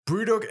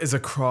BrewDog is a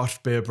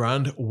craft beer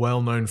brand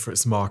well known for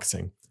its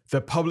marketing.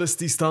 Their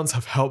publicity stunts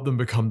have helped them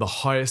become the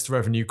highest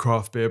revenue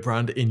craft beer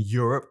brand in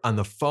Europe and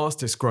the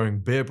fastest growing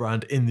beer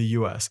brand in the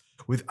US,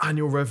 with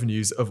annual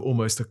revenues of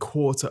almost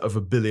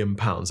 £250 million.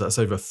 That's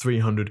over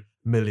 $300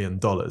 million.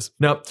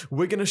 Now,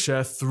 we're going to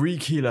share 3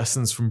 key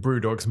lessons from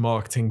BrewDog's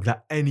marketing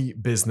that any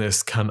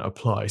business can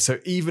apply. So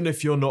even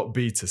if you're not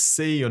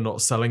B2C, you're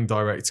not selling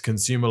direct to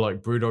consumer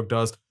like BrewDog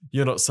does,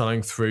 you're not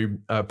selling through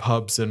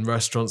pubs and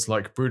restaurants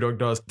like BrewDog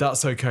does,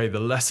 that's okay. The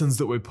lessons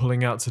that we're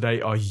pulling out today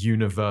are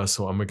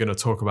universal, and we're going to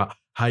talk about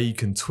how you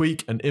can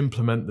tweak and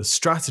implement the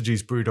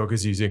strategies BrewDog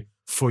is using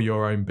for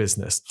your own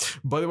business.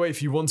 By the way,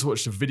 if you want to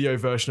watch the video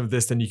version of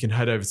this, then you can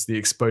head over to the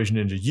Exposure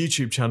Ninja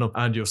YouTube channel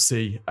and you'll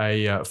see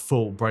a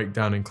full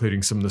breakdown,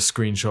 including some of the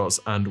screenshots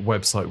and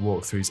website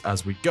walkthroughs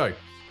as we go.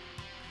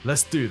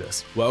 Let's do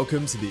this.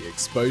 Welcome to the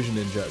Exposure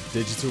Ninja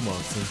Digital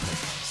Marketing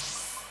Podcast.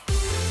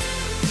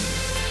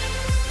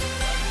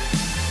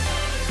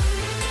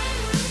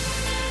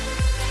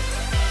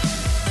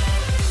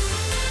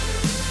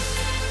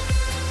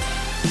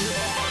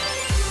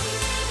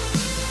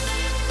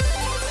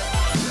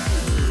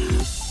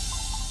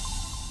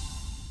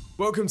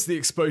 Welcome to the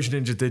Exposure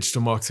Ninja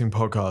Digital Marketing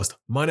Podcast.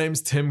 My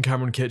name's Tim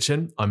Cameron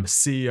Kitchen. I'm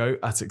CEO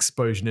at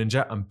Exposure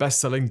Ninja and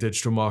best-selling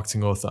digital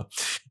marketing author.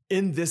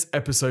 In this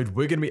episode,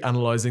 we're going to be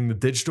analyzing the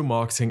digital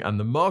marketing and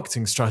the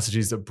marketing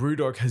strategies that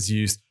BrewDog has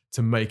used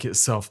to make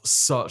itself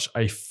such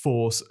a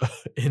force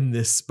in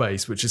this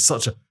space, which is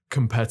such a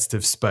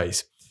competitive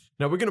space.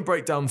 Now, we're going to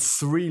break down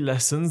 3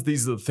 lessons.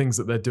 These are the things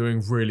that they're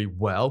doing really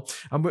well.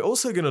 And we're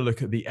also going to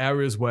look at the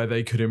areas where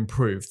they could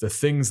improve, the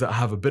things that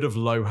have a bit of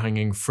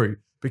low-hanging fruit,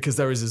 because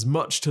there is as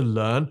much to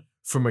learn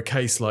from a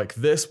case like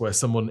this where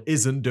someone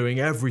isn't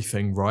doing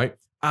everything right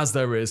as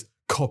there is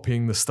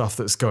copying the stuff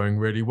that's going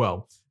really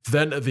well.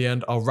 Then at the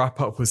end, I'll wrap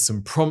up with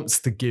some prompts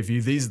to give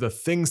you. These are the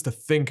things to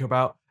think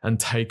about and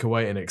take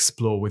away and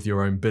explore with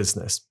your own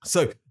business.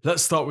 So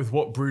let's start with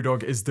what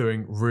BrewDog is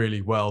doing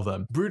really well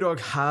then. BrewDog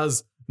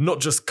has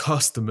not just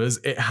customers,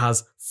 it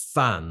has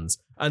fans.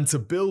 And to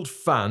build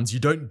fans,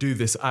 you don't do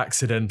this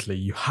accidentally.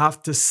 You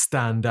have to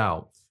stand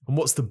out. And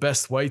what's the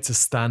best way to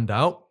stand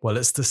out? Well,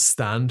 it's to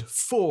stand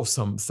for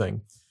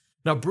something.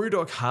 Now,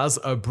 BrewDog has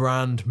a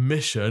brand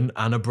mission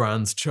and a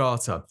brand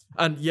charter.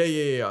 And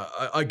yeah,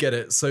 I get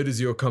it. So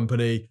does your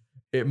company.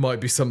 It might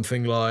be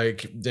something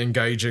like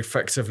engage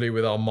effectively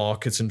with our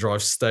market and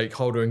drive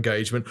stakeholder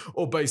engagement,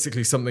 or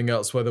basically something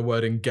else where the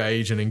word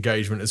engage and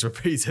engagement is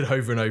repeated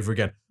over and over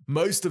again.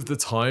 Most of the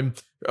time,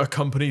 a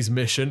company's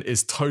mission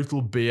is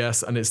total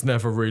BS and it's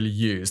never really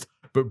used.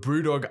 But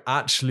BrewDog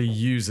actually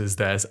uses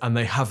theirs, and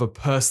they have a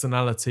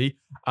personality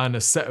and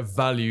a set of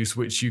values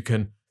which you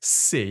can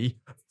see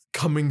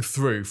coming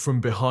through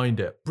from behind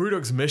it.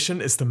 BrewDog's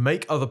mission is to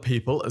make other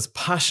people as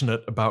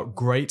passionate about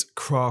great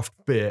craft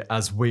beer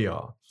as we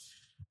are.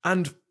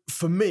 And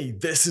for me,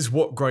 this is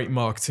what great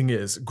marketing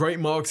is. Great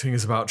marketing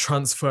is about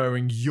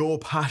transferring your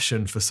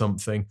passion for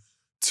something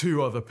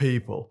to other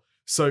people.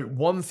 So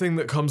one thing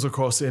that comes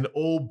across in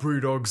all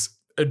BrewDog's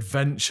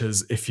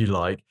adventures, if you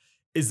like,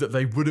 is that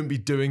they wouldn't be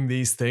doing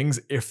these things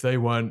if they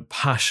weren't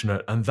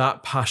passionate, and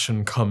that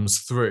passion comes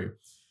through.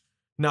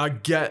 Now, I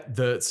get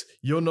that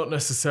you're not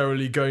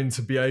necessarily going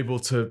to be able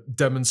to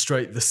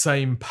demonstrate the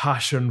same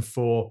passion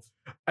for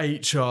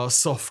HR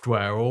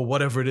software or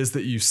whatever it is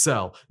that you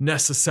sell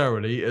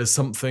necessarily as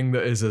something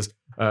that is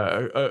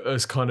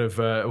as kind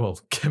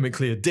of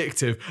chemically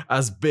addictive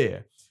as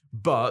beer.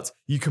 But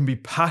you can be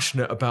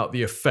passionate about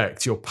the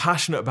effect. You're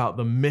passionate about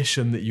the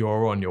mission that you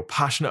are on. You're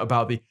passionate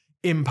about the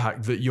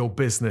impact that your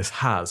business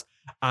has.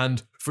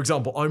 And for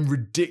example, I'm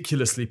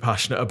ridiculously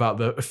passionate about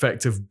the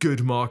effect of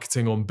good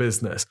marketing on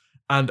business.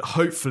 And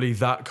hopefully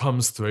that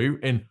comes through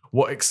in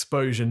what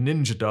Exposure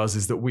Ninja does,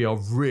 is that we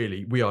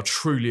are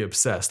truly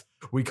obsessed.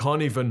 We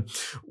can't even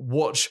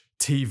watch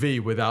TV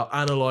without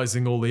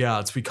analyzing all the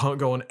ads. We can't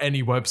go on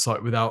any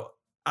website without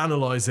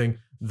analyzing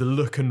the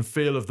look and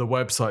feel of the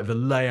website, the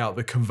layout,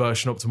 the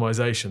conversion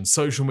optimization.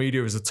 Social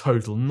media is a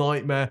total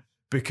nightmare,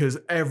 because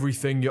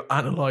everything you're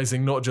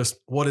analyzing, not just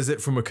what is it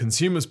from a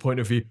consumer's point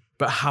of view,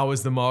 but how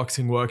is the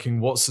marketing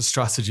working? What's the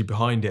strategy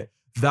behind it?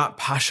 That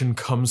passion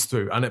comes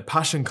through, and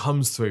passion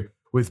comes through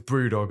with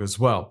BrewDog as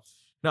well.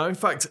 Now, in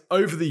fact,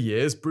 over the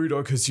years,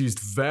 BrewDog has used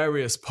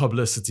various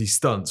publicity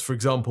stunts. For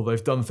example,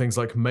 they've done things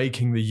like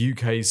making the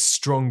UK's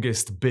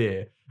strongest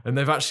beer, and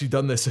they've actually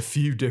done this a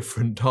few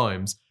different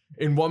times.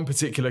 In one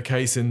particular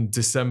case in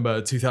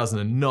December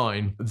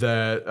 2009,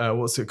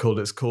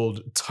 it's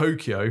called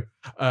Tokyo.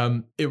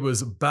 It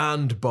was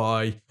banned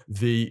by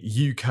the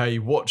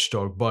UK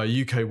watchdog,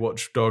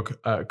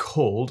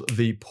 called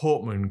the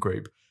Portman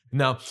Group.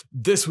 Now,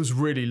 this was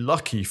really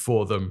lucky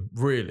for them,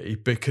 really,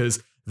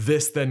 because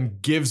this then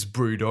gives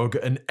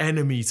BrewDog an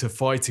enemy to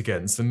fight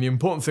against. And the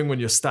important thing when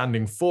you're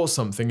standing for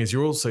something is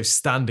you're also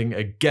standing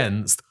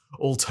against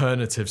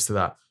alternatives to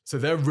that. So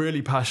they're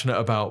really passionate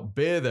about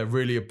beer. They're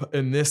really,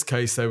 in this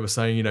case, they were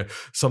saying,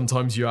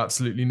 sometimes you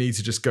absolutely need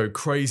to just go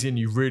crazy and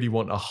you really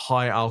want a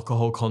high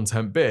alcohol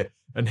content beer.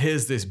 And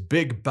here's this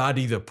big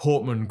baddie, the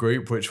Portman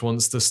Group, which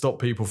wants to stop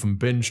people from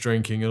binge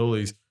drinking and all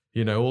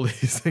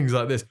these things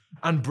like this.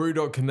 And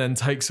BrewDog can then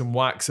take some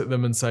whacks at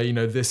them and say,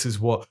 this is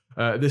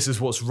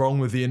what's wrong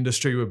with the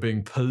industry. We're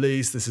being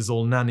policed. This is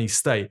all nanny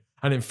state.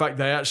 And in fact,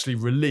 they actually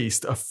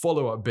released a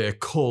follow-up beer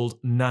called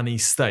Nanny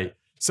State.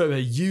 So they're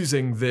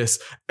using this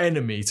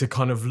enemy to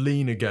kind of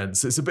lean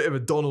against. It's a bit of a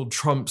Donald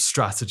Trump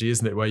strategy,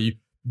 isn't it? Where you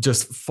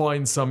just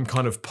find some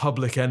kind of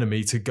public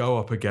enemy to go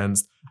up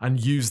against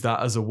and use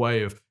that as a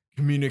way of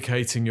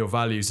communicating your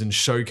values and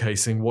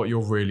showcasing what you're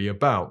really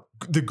about.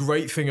 The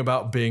great thing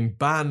about being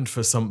banned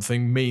for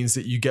something means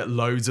that you get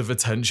loads of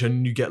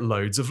attention, you get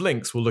loads of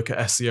links. We'll look at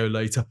SEO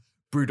later.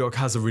 BrewDog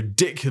has a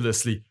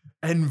ridiculously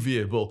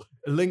enviable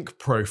link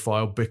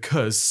profile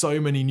because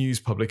so many news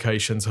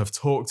publications have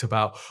talked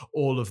about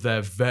all of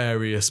their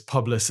various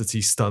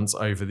publicity stunts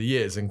over the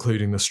years,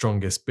 including the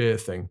Strongest Beer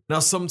thing. Now,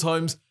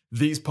 sometimes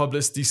these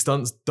publicity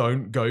stunts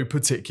don't go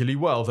particularly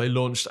well. They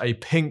launched a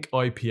pink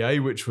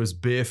IPA, which was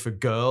beer for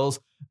girls,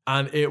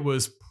 and it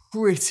was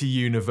pretty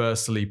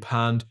universally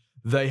panned.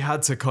 They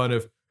had to kind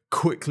of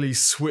quickly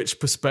switch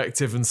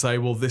perspective and say,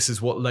 well, this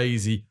is what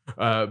lazy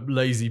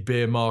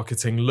beer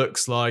marketing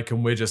looks like,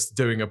 and we're just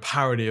doing a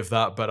parody of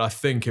that. But I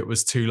think it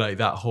was too late.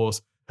 That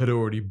horse had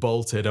already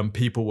bolted and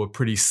people were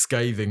pretty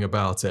scathing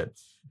about it.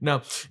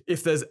 Now,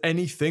 if there's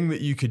anything that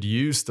you could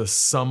use to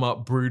sum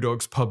up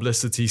BrewDog's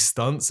publicity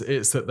stunts,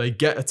 it's that they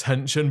get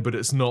attention, but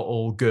it's not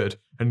all good.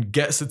 And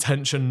gets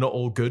attention, not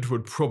all good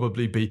would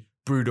probably be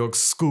BrewDog's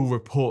school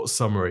report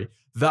summary.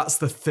 That's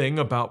the thing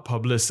about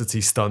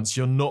publicity stunts.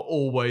 You're not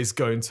always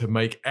going to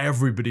make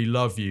everybody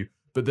love you,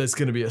 but there's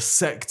going to be a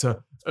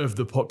sector of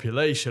the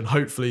population,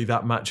 hopefully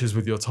that matches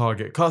with your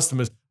target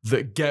customers,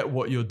 that get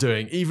what you're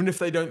doing. Even if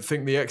they don't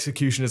think the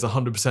execution is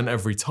 100%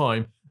 every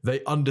time,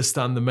 they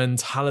understand the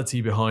mentality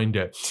behind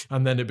it.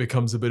 And then it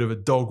becomes a bit of a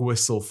dog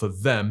whistle for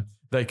them.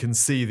 They can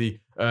see the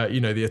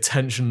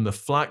attention and the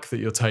flack that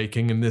you're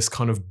taking, and this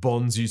kind of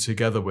bonds you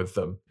together with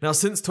them. Now,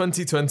 since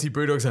 2020,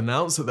 BrewDog's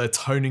announced that they're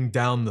toning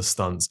down the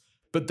stunts,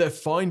 but they're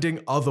finding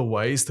other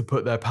ways to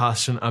put their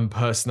passion and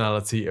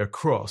personality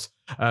across.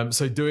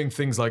 So doing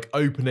things like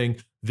opening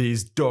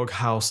these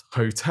doghouse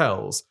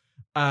hotels.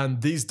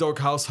 And these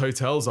doghouse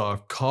hotels are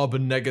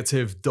carbon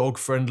negative, dog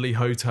friendly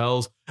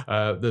hotels.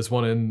 There's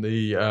one in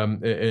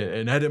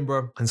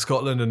Edinburgh in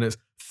Scotland, and it's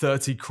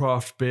 30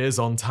 craft beers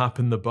on tap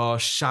in the bar,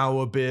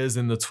 shower beers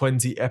in the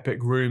 20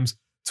 epic rooms,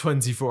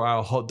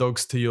 24-hour hot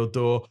dogs to your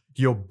door.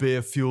 Your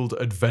beer-fueled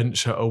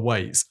adventure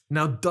awaits.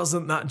 Now,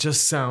 doesn't that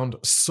just sound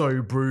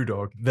so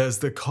BrewDog? There's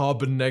the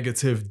carbon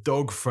negative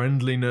dog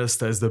friendliness.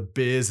 There's the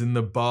beers in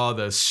the bar.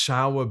 There's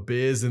shower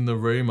beers in the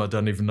room. I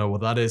don't even know what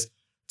that is.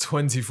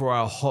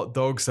 24-hour hot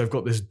dogs. They've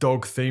got this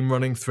dog theme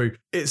running through.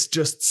 It's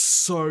just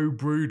so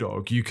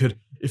BrewDog. You could,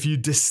 if you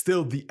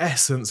distilled the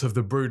essence of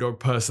the BrewDog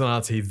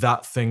personality,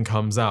 that thing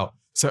comes out.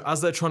 So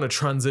as they're trying to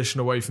transition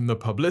away from the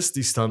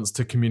publicity stunts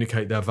to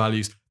communicate their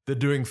values, they're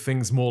doing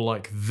things more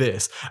like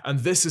this. And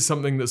this is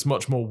something that's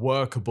much more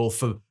workable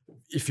for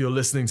if you're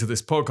listening to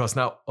this podcast.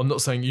 Now, I'm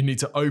not saying you need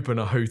to open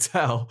a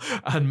hotel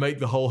and make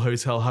the whole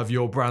hotel have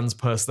your brand's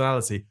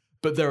personality,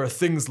 but there are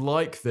things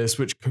like this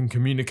which can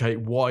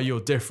communicate why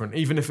you're different,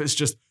 even if it's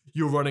just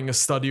you're running a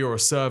study or a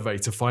survey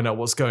to find out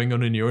what's going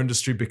on in your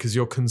industry because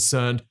you're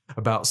concerned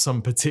about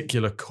some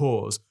particular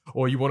cause,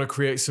 or you want to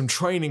create some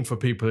training for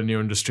people in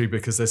your industry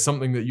because there's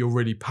something that you're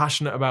really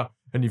passionate about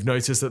and you've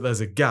noticed that there's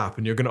a gap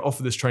and you're going to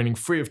offer this training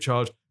free of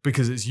charge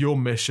because it's your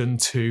mission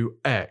to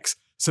X.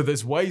 So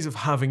there's ways of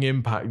having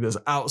impact that's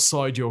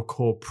outside your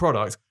core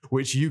product,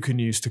 which you can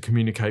use to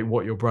communicate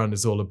what your brand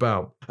is all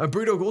about. And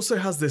BrewDog also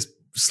has this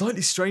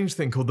slightly strange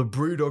thing called the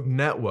BrewDog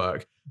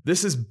Network.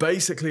 This is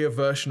basically a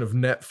version of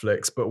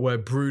Netflix, but where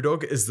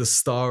BrewDog is the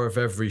star of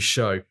every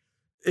show.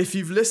 If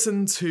you've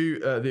listened to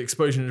the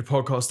Exposure Ninja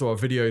podcast or our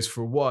videos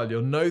for a while,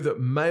 you'll know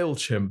that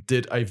MailChimp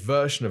did a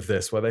version of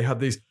this where they had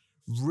these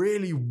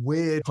really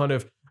weird kind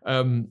of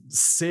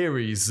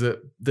series,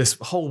 that this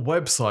whole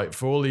website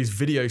for all these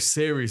video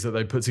series that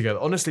they put together.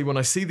 Honestly, when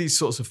I see these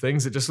sorts of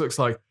things, it just looks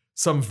like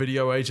some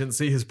video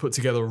agency has put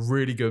together a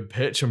really good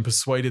pitch and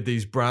persuaded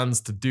these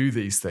brands to do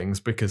these things,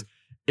 because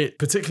it,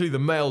 particularly the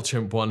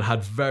MailChimp one,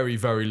 had very,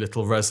 very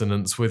little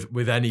resonance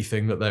with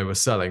anything that they were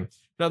selling.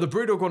 Now, the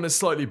BrewDog one is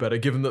slightly better,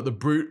 given that the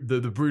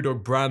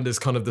BrewDog brand is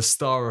kind of the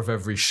star of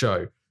every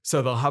show.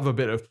 So they'll have a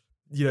bit of,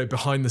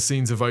 behind the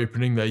scenes of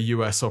opening their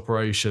US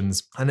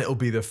operations, and it'll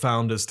be the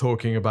founders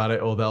talking about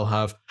it, or they'll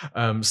have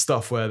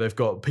stuff where they've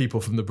got people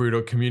from the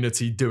BrewDog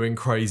community doing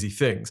crazy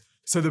things.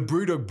 So the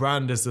BrewDog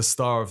brand is the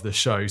star of the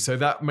show. So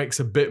that makes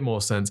a bit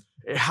more sense.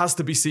 It has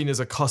to be seen as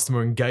a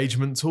customer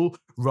engagement tool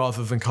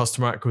rather than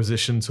customer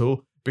acquisition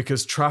tool,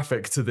 because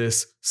traffic to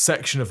this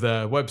section of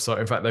their website,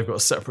 in fact, they've got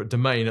a separate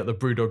domain at the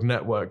BrewDog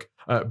Network,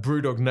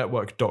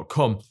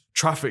 brewdognetwork.com.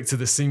 Traffic to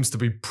this seems to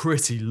be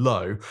pretty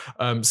low.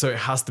 So it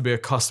has to be a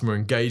customer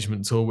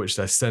engagement tool, which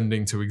they're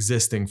sending to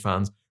existing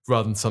fans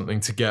rather than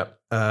something to get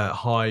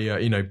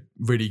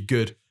really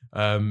good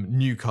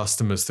new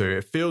customers through.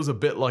 It feels a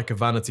bit like a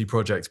vanity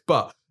project,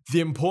 but The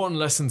important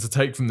lesson to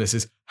take from this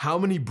is how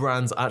many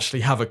brands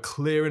actually have a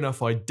clear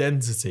enough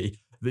identity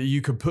that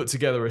you could put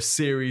together a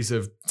series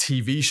of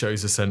TV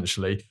shows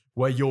essentially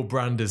where your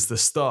brand is the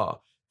star.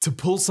 To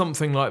pull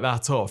something like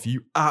that off,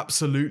 you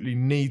absolutely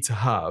need to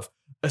have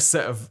a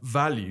set of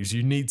values.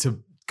 You need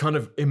to kind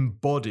of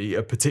embody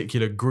a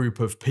particular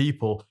group of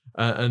people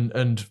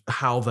and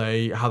how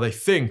they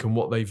think and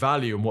what they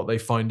value and what they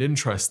find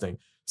interesting.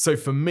 So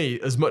for me,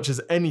 as much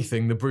as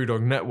anything, the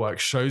Brewdog Network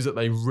shows that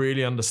they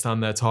really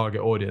understand their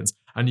target audience,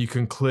 and you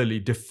can clearly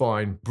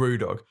define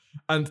Brewdog.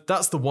 And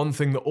that's the one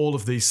thing that all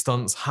of these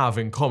stunts have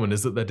in common,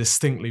 is that they're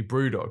distinctly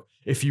Brewdog.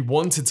 If you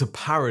wanted to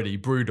parody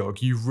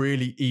Brewdog, you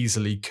really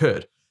easily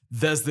could.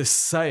 There's this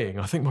saying,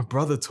 I think my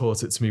brother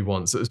taught it to me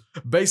once. It was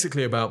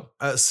basically about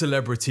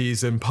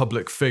celebrities and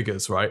public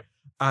figures, right?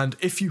 And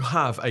if you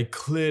have a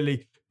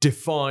clearly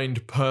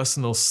defined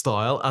personal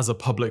style as a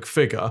public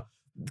figure,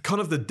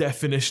 kind of the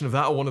definition of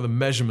that, or one of the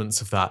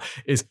measurements of that,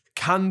 is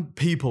can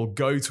people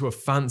go to a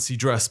fancy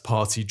dress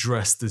party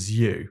dressed as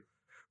you?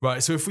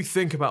 Right, so if we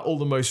think about all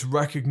the most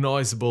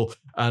recognizable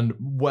and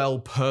well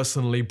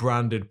personally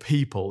branded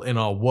people in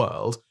our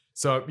world,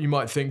 so you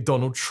might think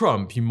Donald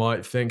Trump, you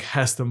might think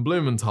Heston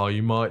Blumenthal,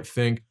 you might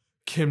think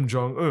Kim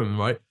Jong-un,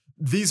 right?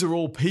 These are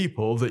all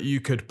people that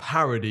you could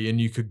parody and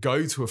you could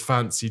go to a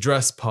fancy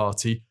dress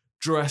party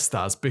dressed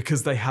as,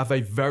 because they have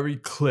a very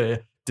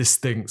clear,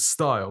 distinct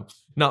style.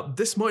 Now,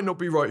 this might not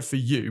be right for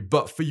you,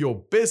 but for your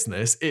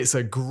business, it's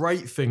a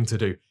great thing to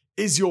do.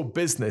 Is your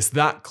business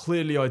that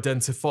clearly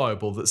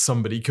identifiable that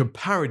somebody could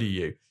parody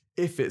you?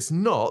 If it's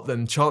not,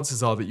 then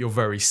chances are that you're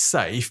very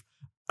safe.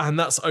 And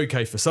that's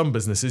okay for some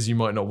businesses. You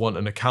might not want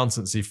an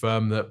accountancy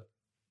firm that,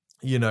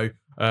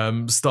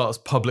 starts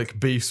public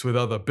beefs with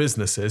other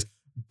businesses.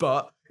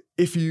 But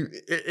if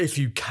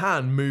you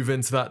can move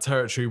into that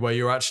territory where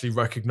you're actually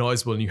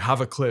recognizable and you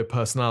have a clear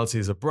personality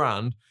as a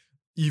brand,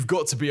 you've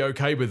got to be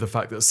okay with the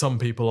fact that some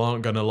people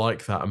aren't going to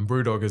like that, and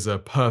Brewdog is a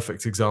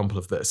perfect example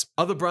of this.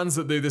 Other brands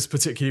that do this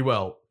particularly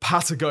well,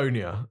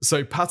 Patagonia.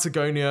 So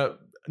Patagonia,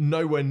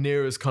 nowhere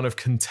near as kind of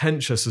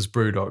contentious as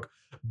Brewdog,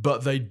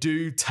 but they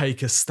do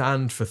take a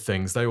stand for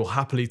things. They will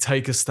happily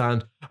take a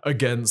stand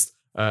against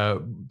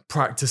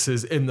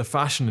practices in the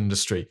fashion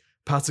industry.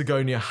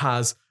 Patagonia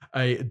has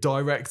a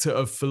director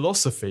of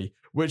philosophy,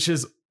 which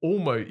is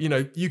almost,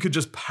 you could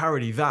just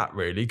parody that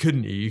really,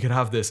 couldn't you? You could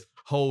have this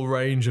whole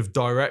range of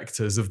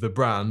directors of the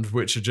brand,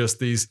 which are just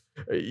these,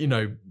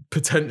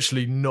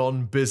 potentially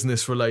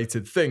non-business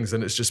related things,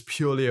 and it's just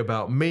purely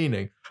about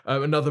meaning.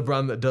 Another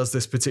brand that does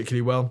this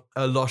particularly well,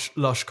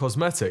 Lush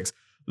Cosmetics.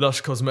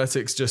 Lush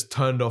Cosmetics just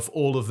turned off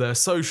all of their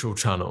social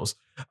channels,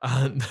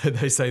 and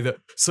they say that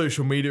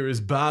social media is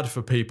bad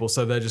for people,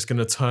 so they're just going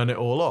to turn it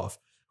all off.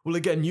 Well,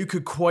 again, you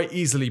could quite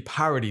easily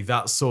parody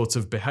that sort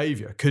of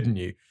behavior, couldn't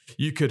you?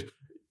 You could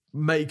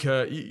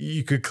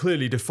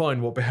clearly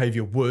define what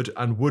behavior would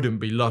and wouldn't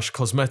be Lush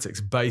Cosmetics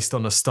based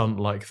on a stunt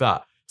like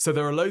that. So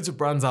there are loads of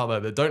brands out there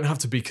that don't have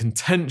to be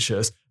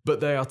contentious, but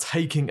they are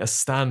taking a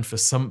stand for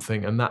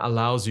something, and that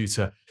allows you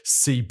to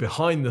see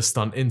behind the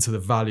stunt into the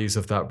values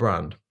of that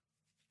brand.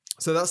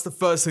 So that's the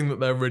first thing that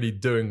they're really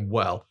doing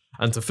well.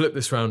 And to flip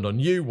this round on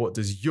you, what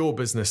does your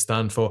business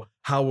stand for?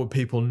 How will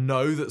people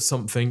know that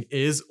something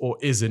is or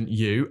isn't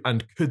you,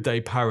 and could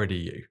they parody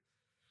you?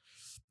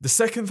 The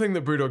second thing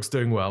that Brewdog's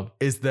doing well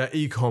is their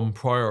e-com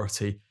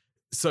priority.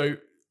 So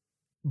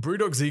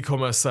Brewdog's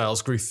e-commerce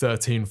sales grew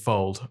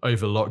 13-fold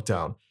over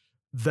lockdown.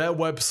 Their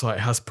website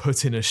has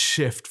put in a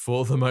shift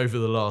for them over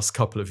the last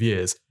couple of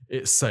years,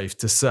 it's safe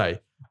to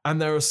say.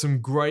 And there are some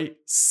great,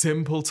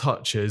 simple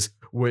touches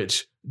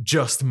which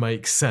just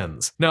make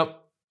sense. Now,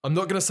 I'm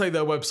not going to say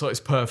their website is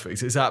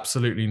perfect. It's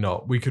absolutely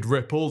not. We could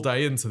rip all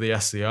day into the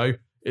SEO.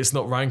 It's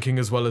not ranking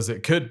as well as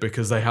it could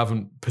because they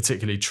haven't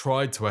particularly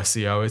tried to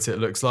SEO it, it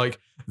looks like.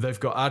 They've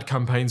got ad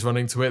campaigns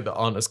running to it that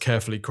aren't as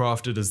carefully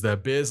crafted as their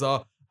beers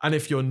are. And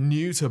if you're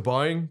new to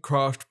buying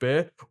craft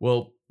beer,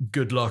 well,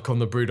 good luck on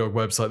the Brewdog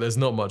website. There's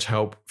not much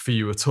help for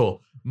you at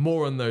all.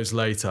 More on those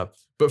later.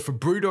 But for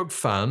Brewdog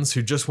fans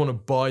who just want to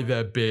buy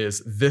their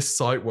beers, this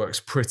site works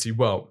pretty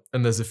well.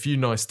 And there's a few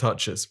nice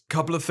touches. A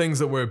couple of things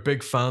that we're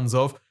big fans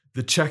of.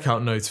 The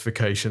checkout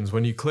notifications.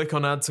 When you click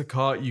on add to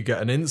cart, you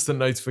get an instant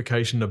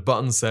notification. A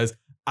button says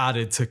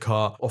added to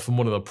cart. Often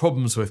one of the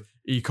problems with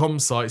e-com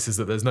sites is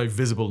that there's no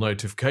visible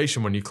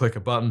notification when you click a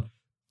button.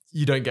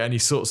 You don't get any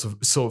sort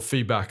of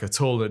feedback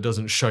at all. It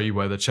doesn't show you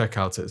where the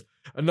checkout is.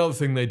 Another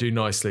thing they do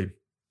nicely,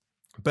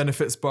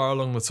 benefits bar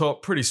along the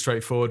top, pretty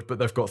straightforward, but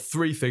they've got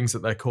 3 things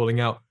that they're calling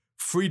out.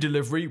 Free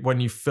delivery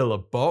when you fill a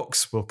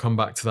box. We'll come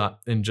back to that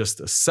in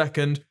just a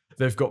second.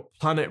 They've got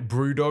Planet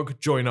Brewdog,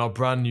 join our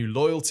brand new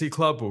loyalty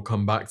club. We'll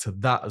come back to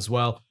that as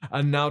well.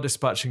 And now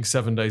dispatching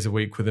 7 days a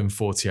week within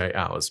 48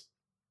 hours.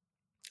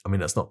 I mean,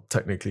 that's not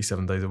technically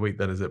 7 days a week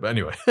then, is it? But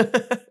anyway,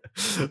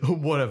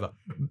 whatever.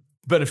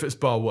 Benefits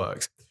bar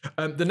works.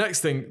 The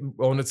next thing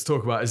I wanted to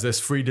talk about is this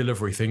free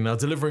delivery thing. Now,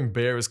 delivering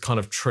beer is kind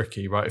of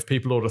tricky, right? If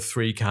people order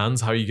 3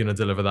 cans, how are you going to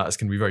deliver that? It's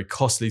going to be very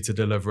costly to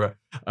deliver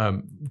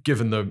it.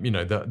 Given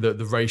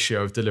the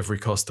ratio of delivery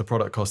cost to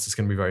product cost is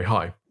going to be very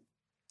high.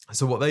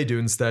 So what they do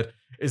instead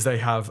is they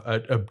have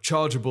a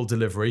chargeable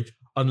delivery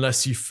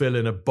unless you fill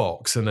in a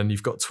box, and then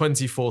you've got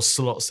 24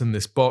 slots in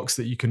this box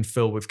that you can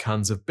fill with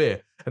cans of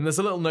beer. And there's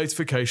a little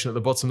notification at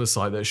the bottom of the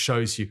site that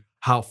shows you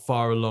how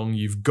far along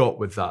you've got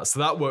with that. So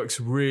that works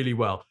really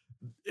well.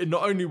 It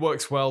not only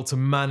works well to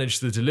manage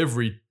the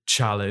delivery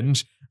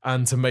challenge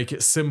and to make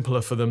it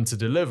simpler for them to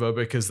deliver,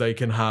 because they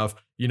can have,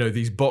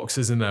 these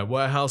boxes in their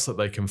warehouse that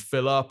they can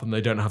fill up and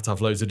they don't have to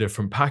have loads of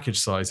different package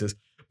sizes.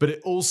 But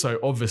it also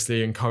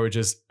obviously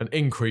encourages an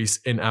increase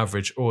in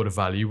average order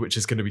value, which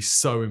is going to be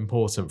so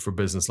important for a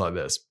business like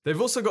this.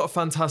 They've also got a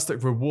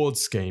fantastic reward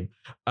scheme.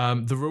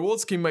 The reward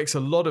scheme makes a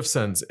lot of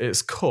sense.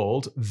 It's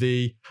called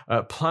the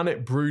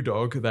Planet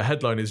Brewdog. The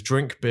headline is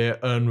Drink Beer,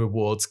 Earn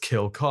Rewards,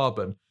 Kill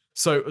Carbon.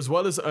 So as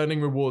well as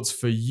earning rewards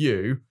for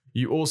you,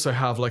 you also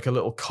have like a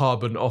little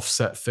carbon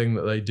offset thing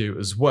that they do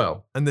as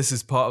well. And this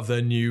is part of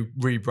their new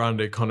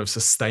rebranded kind of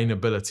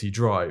sustainability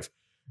drive.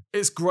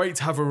 It's great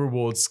to have a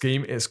reward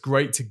scheme. It's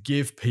great to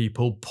give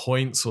people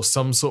points or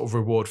some sort of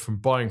reward from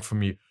buying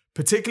from you,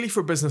 particularly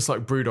for a business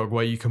like Brewdog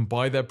where you can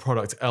buy their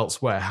product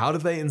elsewhere. How do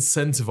they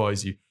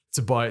incentivize you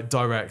to buy it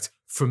direct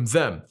from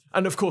them?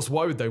 And of course,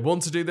 why would they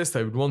want to do this?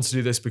 They would want to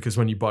do this because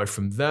when you buy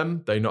from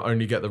them, they not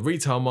only get the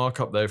retail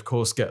markup, they of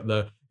course get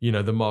the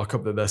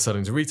markup that they're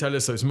selling to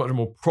retailers. So it's much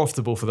more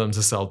profitable for them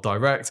to sell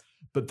direct,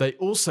 but they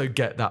also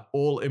get that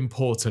all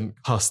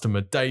important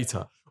customer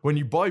data. When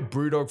you buy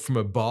Brewdog from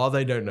a bar,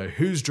 they don't know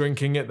who's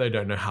drinking it. They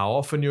don't know how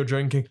often you're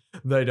drinking.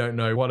 They don't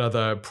know what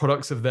other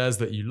products of theirs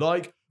that you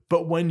like.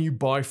 But when you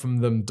buy from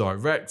them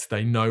direct,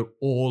 they know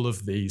all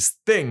of these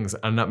things.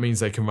 And that means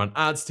they can run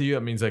ads to you.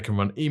 That means they can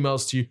run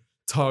emails to you,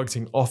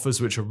 targeting offers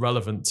which are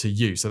relevant to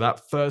you. So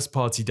that first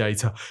party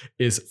data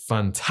is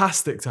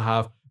fantastic to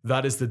have.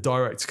 That is the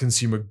direct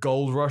consumer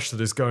gold rush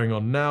that is going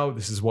on now.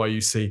 This is why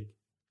you see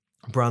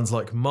brands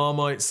like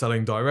Marmite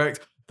selling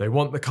direct. They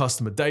want the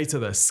customer data.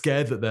 They're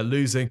scared that they're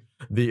losing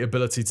the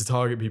ability to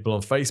target people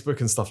on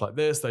Facebook and stuff like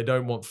this. They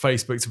don't want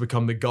Facebook to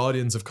become the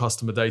guardians of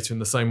customer data in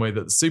the same way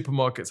that the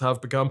supermarkets have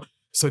become.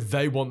 So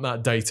they want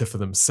that data for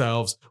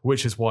themselves,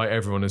 which is why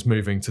everyone is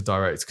moving to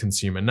direct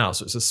consumer now.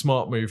 So it's a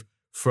smart move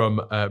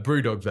from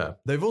Brewdog there.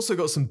 They've also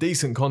got some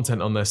decent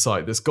content on their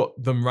site that's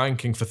got them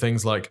ranking for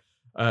things like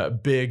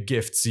Beer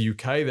Gifts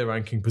UK. They're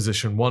ranking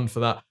position 1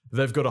 for that.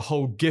 They've got a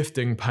whole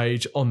gifting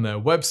page on their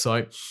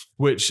website,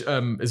 which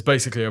is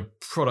basically a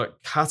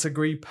product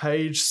category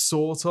page,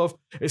 sort of.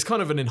 It's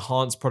kind of an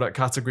enhanced product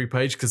category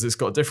page because it's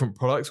got different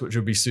products which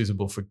would be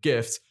suitable for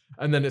gifts.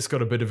 And then it's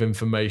got a bit of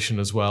information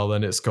as well.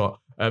 Then it's got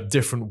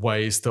different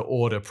ways to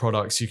order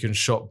products. You can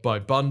shop by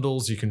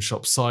bundles, you can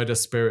shop cider,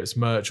 spirits,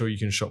 merch, or you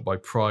can shop by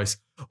price,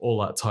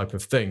 all that type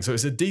of thing. So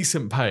it's a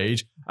decent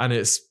page, and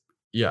it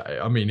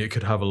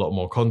could have a lot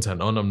more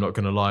content on. I'm not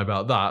going to lie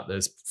about that.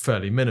 There's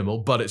fairly minimal,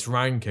 but it's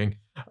ranking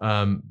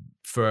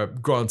for,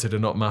 granted, a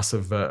not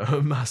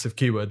massive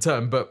keyword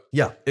term, but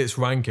yeah, it's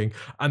ranking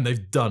and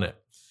they've done it.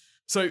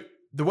 So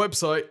the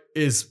website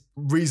is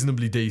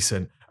reasonably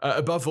decent.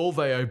 Above all,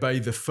 they obey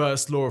the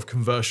first law of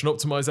conversion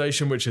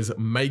optimization, which is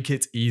make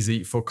it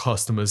easy for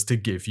customers to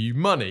give you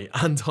money.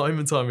 And time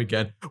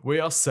again, we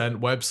are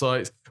sent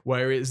websites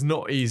where it's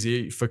not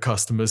easy for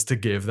customers to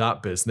give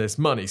that business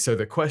money. So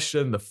the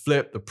question,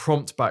 the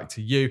prompt back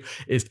to you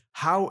is,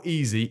 how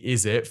easy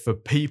is it for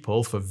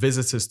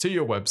visitors to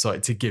your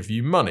website to give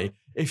you money?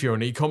 If you're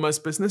an e-commerce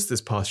business,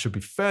 this path should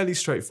be fairly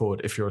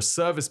straightforward. If you're a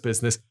service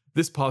business,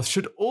 this path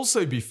should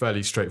also be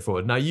fairly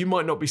straightforward. Now, you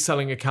might not be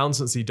selling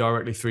accountancy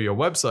directly through your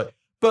website,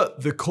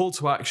 but the call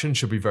to action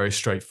should be very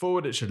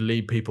straightforward. It should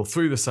lead people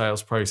through the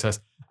sales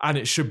process, and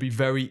it should be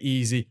very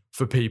easy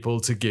for people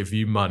to give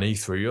you money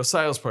through your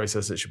sales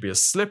process. It should be a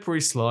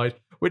slippery slide,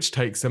 which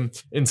takes them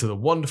into the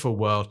wonderful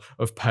world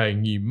of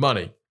paying you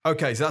money.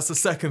 Okay, so that's the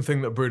second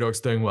thing that Brewdog's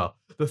doing well.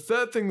 The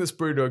third thing that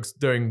Brewdog's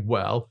doing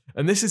well,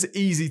 and this is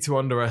easy to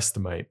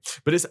underestimate,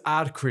 but it's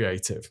ad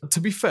creative. To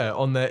be fair,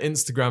 on their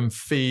Instagram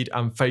feed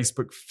and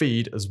Facebook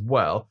feed as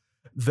well,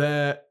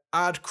 their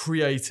ad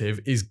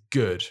creative is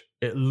good.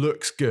 It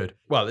looks good.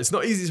 Well, it's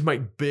not easy to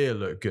make beer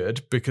look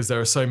good because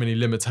there are so many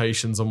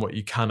limitations on what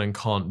you can and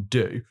can't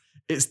do.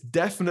 It's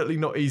definitely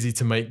not easy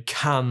to make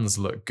cans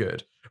look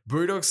good.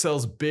 Brewdog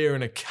sells beer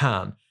in a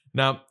can.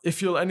 Now,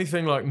 if you're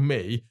anything like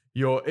me,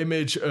 your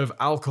image of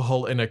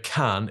alcohol in a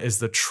can is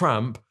the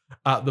tramp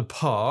at the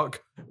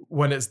park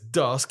when it's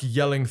dusk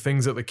yelling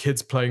things at the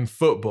kids playing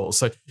football.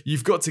 So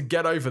you've got to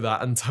get over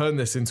that and turn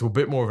this into a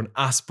bit more of an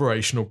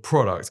aspirational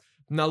product.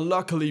 Now,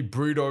 luckily,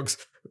 Brewdog's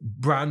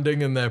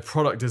branding and their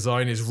product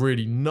design is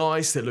really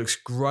nice. It looks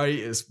great.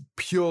 It's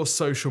pure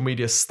social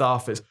media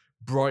stuff. It's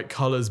bright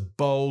colors,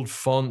 bold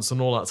fonts, and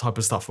all that type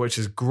of stuff, which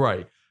is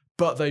great.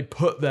 But they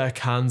put their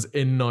cans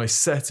in nice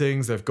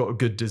settings. They've got a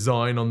good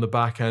design on the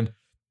back end.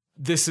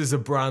 This is a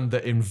brand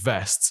that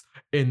invests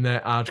in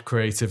their ad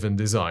creative and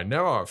design.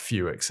 There are a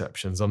few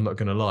exceptions, I'm not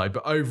going to lie,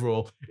 but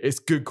overall, it's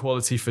good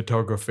quality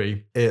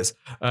photography. It's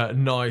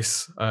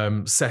nice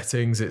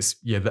settings.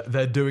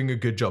 They're doing a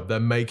good job. They're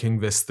making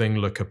this thing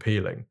look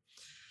appealing.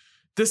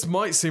 This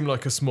might seem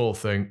like a small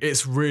thing.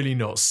 It's really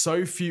not.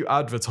 So few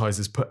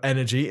advertisers put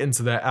energy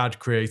into their ad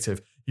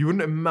creative. You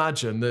wouldn't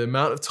imagine the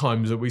amount of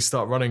times that we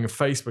start running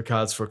Facebook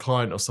ads for a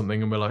client or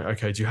something and we're like,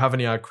 okay, do you have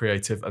any ad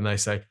creative? And they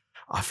say,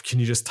 can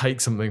you just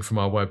take something from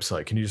our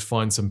website? Can you just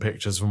find some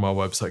pictures from our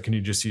website? Can you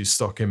just use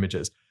stock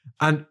images?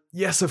 And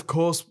yes, of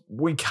course,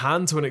 we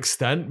can to an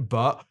extent,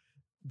 but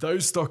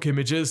those stock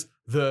images,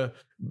 the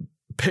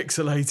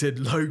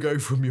pixelated logo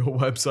from your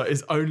website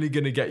is only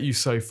going to get you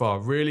so far.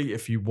 Really,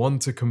 if you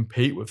want to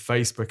compete with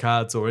Facebook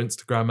ads or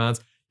Instagram ads,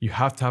 you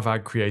have to have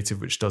ad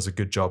creative, which does a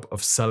good job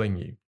of selling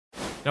you.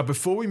 Now,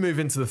 before we move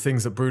into the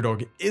things that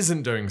BrewDog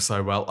isn't doing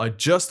so well, I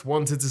just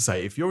wanted to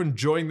say, if you're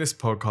enjoying this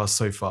podcast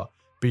so far,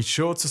 be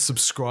sure to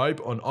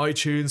subscribe on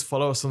iTunes,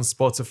 follow us on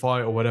Spotify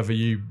or whatever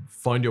you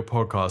find your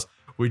podcast.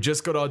 We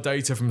just got our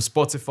data from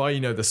Spotify,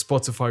 the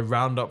Spotify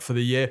roundup for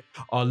the year.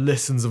 Our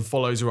listens and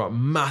follows are up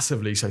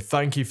massively, so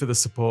thank you for the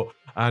support.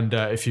 And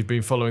if you've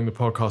been following the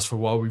podcast for a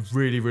while, we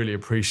really, really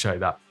appreciate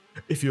that.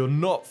 If you're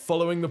not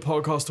following the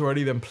podcast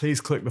already, then please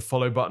click the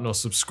follow button or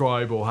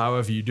subscribe or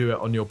however you do it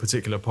on your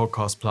particular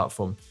podcast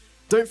platform.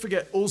 Don't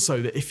forget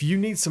also that if you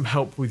need some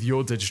help with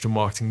your digital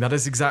marketing, that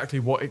is exactly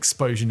what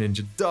Exposure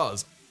Ninja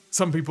does.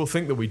 Some people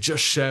think that we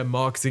just share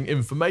marketing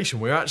information.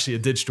 We're actually a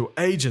digital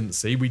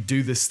agency. We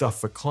do this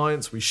stuff for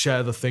clients. We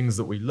share the things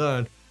that we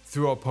learn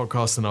through our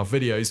podcasts and our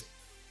videos.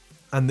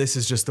 And this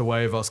is just a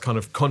way of us kind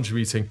of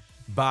contributing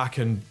back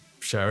and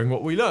sharing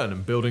what we learn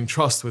and building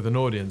trust with an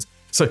audience.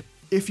 So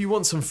if you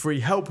want some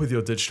free help with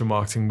your digital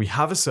marketing, we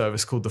have a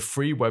service called the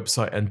Free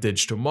Website and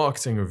Digital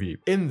Marketing Review.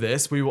 In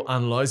this, we will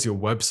analyze your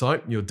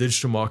website, your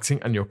digital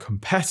marketing, and your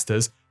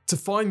competitors to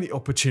find the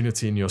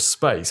opportunity in your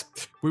space.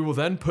 We will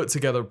then put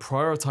together a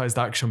prioritized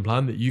action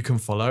plan that you can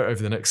follow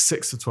over the next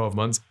 6 to 12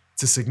 months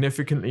to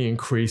significantly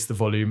increase the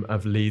volume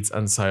of leads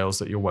and sales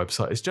that your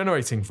website is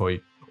generating for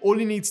you. All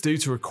you need to do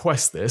to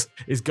request this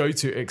is go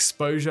to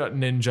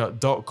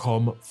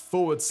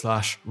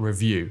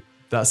exposureninja.com/review.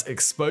 That's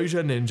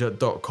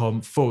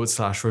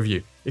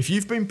exposureninja.com/review. If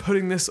you've been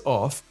putting this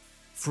off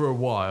for a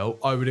while,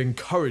 I would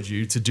encourage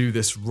you to do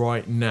this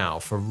right now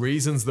for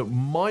reasons that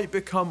might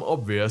become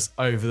obvious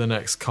over the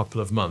next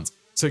couple of months.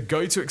 So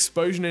go to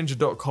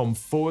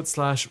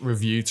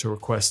exposureninja.com/review to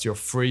request your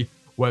free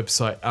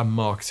website and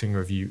marketing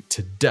review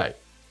today.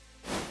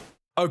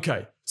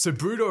 Okay, so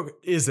BrewDog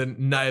isn't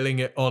nailing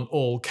it on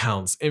all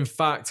counts. In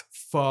fact,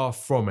 far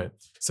from it.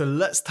 So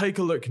let's take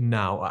a look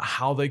now at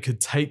how they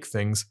could take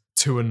things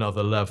to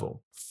another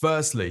level.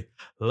 Firstly,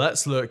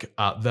 let's look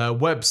at their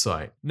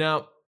website.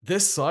 Now,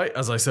 this site,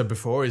 as I said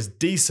before, is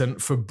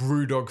decent for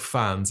BrewDog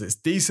fans. It's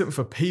decent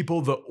for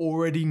people that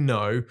already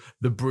know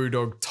the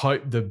BrewDog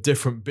type, the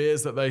different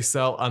beers that they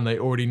sell, and they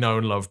already know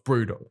and love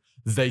BrewDog.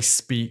 They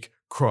speak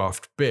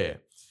craft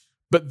beer.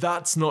 But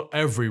that's not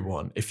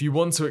everyone. If you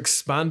want to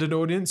expand an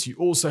audience, you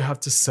also have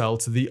to sell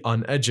to the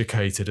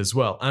uneducated as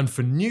well. And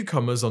for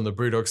newcomers on the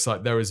BrewDog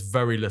site, there is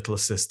very little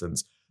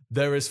assistance.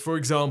 There is, for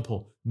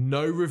example,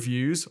 no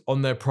reviews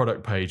on their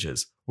product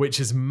pages, which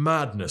is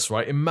madness,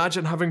 right?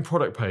 Imagine having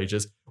product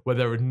pages where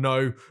there are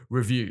no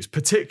reviews,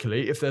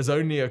 particularly if there's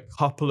only a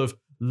couple of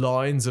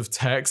lines of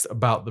text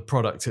about the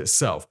product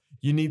itself.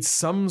 You need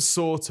some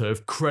sort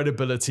of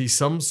credibility,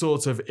 some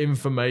sort of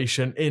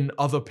information in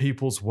other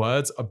people's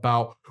words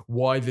about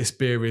why this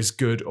beer is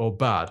good or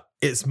bad.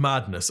 It's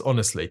madness,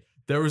 honestly.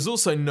 There is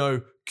also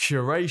no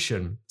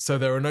curation. So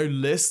there are no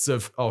lists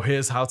of,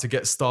 here's how to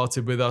get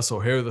started with us,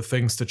 or here are the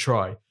things to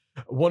try.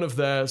 One of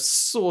their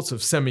sort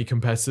of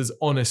semi-competitors,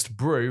 Honest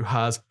Brew,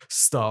 has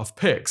staff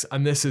picks.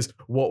 And this is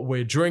what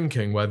we're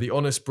drinking, where the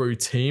Honest Brew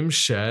team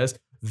shares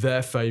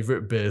their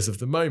favorite beers of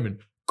the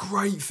moment.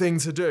 Great thing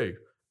to do.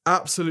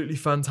 Absolutely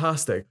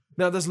fantastic.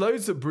 Now, there's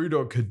loads that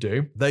BrewDog could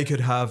do. They could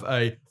have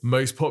a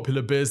most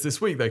popular beers this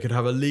week. They could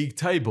have a league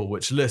table,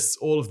 which lists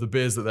all of the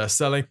beers that they're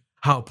selling,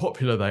 how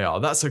popular they are.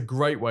 That's a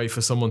great way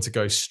for someone to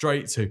go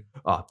straight to, do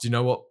you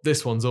know what?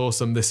 This one's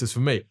awesome. This is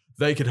for me.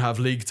 They could have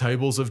league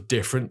tables of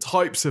different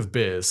types of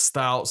beers,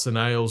 stouts and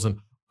ales. And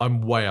I'm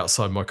way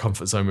outside my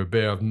comfort zone with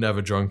beer. I've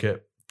never drunk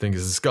it. I think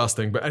it's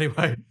disgusting. But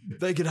anyway,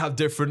 they could have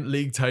different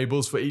league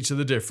tables for each of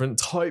the different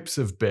types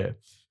of beer.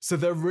 So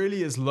there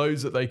really is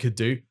loads that they could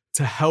do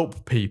to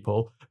help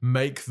people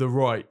make the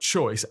right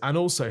choice and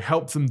also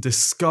help them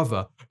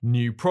discover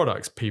new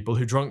products. People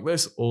who drunk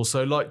this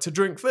also like to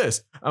drink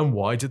this. And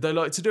why did they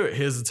like to do it?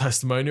 Here's a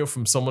testimonial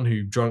from someone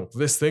who drank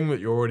this thing that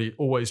you're already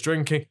always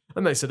drinking.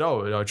 And they said,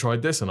 I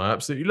tried this and I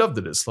absolutely loved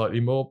it. It's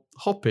slightly more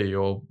hoppy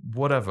or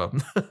whatever.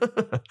 I'm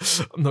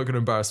not going to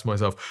embarrass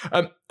myself.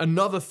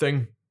 Another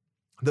thing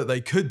that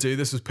they could do,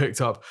 this was picked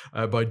up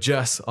by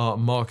Jess, our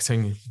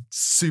marketing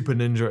super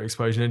ninja at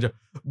Exposure Ninja.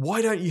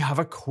 Why don't you have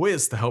a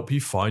quiz to help you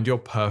find your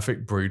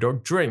perfect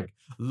BrewDog drink?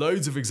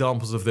 Loads of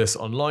examples of this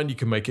online. You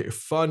can make it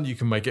fun. You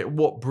can make it,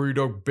 what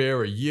BrewDog beer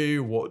are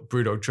you? What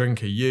BrewDog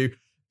drink are you?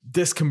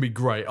 This can be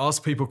great.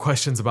 Ask people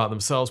questions about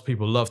themselves.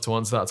 People love to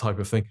answer that type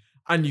of thing.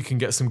 And you can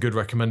get some good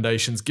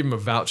recommendations. Give them a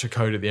voucher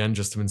code at the end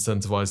just to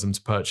incentivize them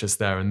to purchase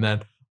there. And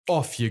then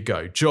off you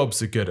go.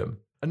 Jobs are good 'em.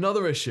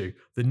 Another issue,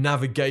 the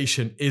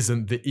navigation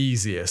isn't the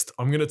easiest.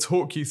 I'm going to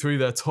talk you through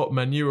their top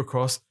menu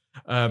across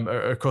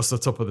the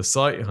top of the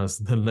site, as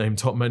the name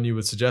top menu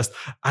would suggest,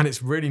 and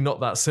it's really not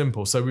that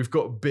simple. So we've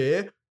got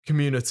beer,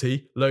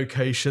 community,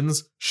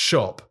 locations,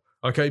 shop.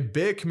 Okay,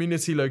 beer,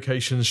 community,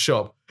 locations,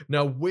 shop.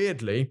 Now,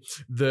 weirdly,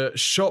 the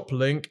shop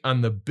link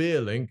and the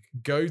beer link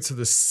go to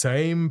the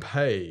same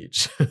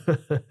page.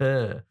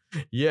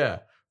 Yeah,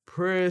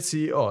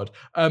 pretty odd.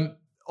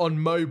 On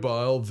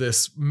mobile,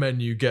 this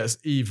menu gets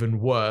even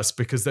worse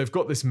because they've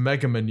got this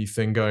mega menu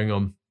thing going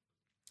on.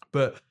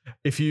 But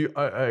if you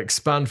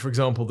expand, for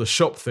example, the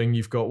shop thing,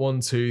 you've got 1,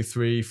 2,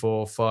 3,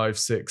 4, 5,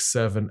 6,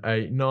 7,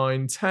 8,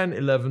 9, 10,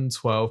 11,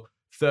 12,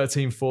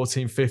 13,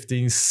 14,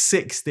 15,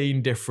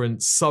 16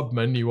 different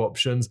sub-menu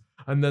options.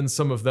 And then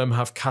some of them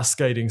have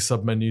cascading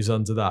sub-menus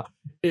under that.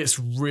 It's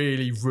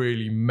really,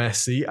 really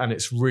messy and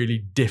it's really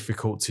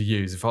difficult to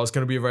use. If I was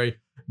going to be very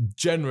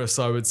generous,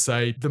 I would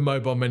say the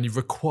mobile menu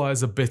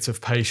requires a bit of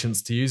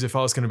patience to use. If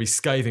I was going to be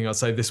scathing, I'd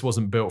say this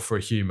wasn't built for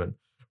a human.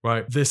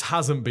 Right, this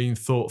hasn't been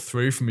thought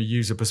through from a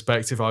user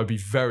perspective. I would be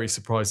very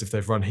surprised if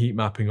they've run heat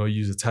mapping or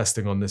user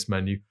testing on this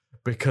menu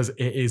because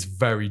it is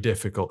very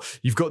difficult.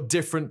 You've got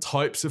different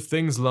types of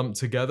things lumped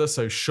together.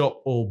 So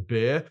shop all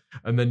beer,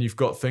 and then you've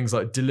got things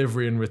like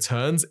delivery and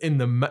returns in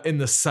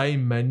the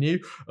same menu,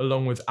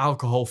 along with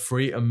alcohol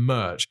free and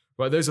merch.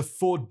 Right, those are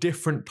 4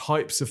 different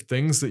types of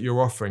things that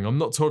you're offering. I'm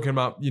not talking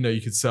about,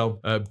 you could sell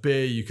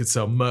beer, you could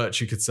sell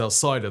merch, you could sell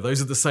cider.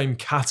 Those are the same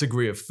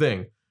category of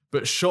thing.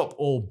 But shop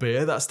all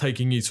beer, that's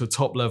taking you to a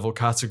top level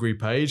category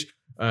page.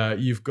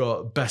 You've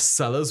got best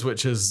sellers,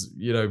 which is,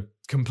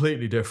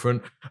 completely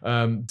different.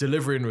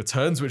 Delivery and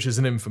returns, which is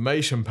an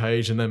information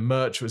page, and then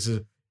merch, which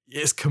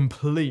is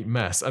complete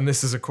mess. And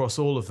this is across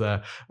all of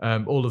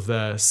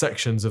their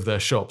sections of their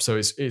shop. So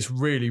it's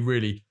really,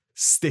 really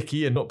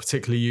sticky and not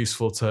particularly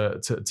useful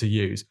to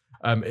use.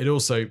 It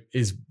also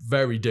is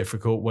very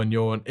difficult when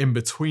you're on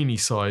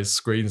in-betweeny size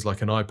screens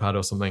like an iPad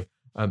or something.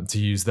 To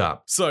use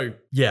that. So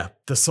yeah,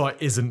 the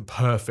site isn't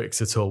perfect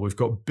at all. We've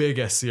got big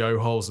SEO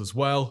holes as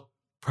well.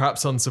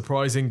 Perhaps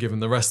unsurprising given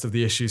the rest of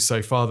the issues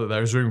so far that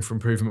there is room for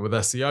improvement with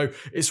SEO.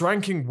 It's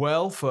ranking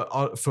well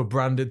for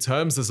branded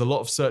terms. There's a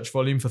lot of search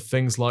volume for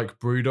things like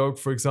Brewdog,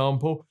 for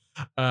example.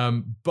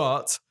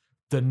 But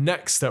the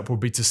next step will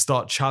be to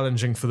start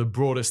challenging for the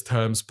broadest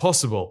terms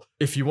possible.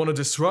 If you want to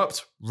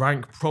disrupt,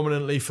 rank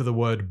prominently for the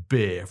word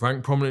beer.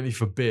 Rank prominently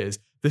for beers.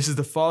 This is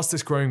the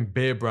fastest growing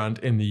beer brand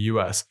in the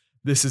US.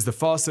 This is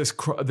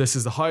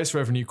the highest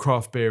revenue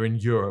craft beer in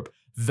Europe.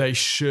 They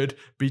should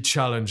be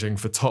challenging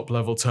for top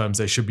level terms.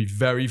 They should be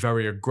very,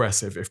 very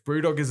aggressive. If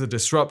Brewdog is a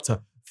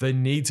disruptor, they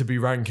need to be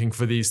ranking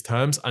for these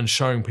terms and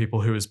showing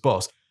people who is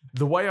boss.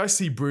 The way I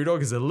see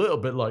Brewdog is a little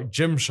bit like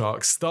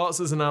Gymshark. Starts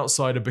as an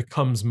outsider,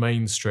 becomes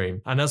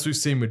mainstream. And as we've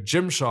seen with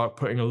Gymshark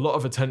putting a lot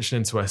of attention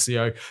into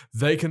SEO,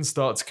 they can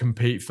start to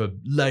compete for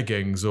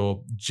leggings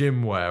or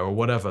gym wear or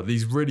whatever.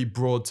 These really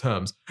broad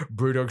terms.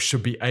 Brewdog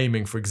should be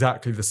aiming for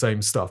exactly the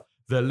same stuff.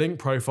 Their link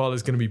profile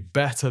is going to be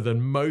better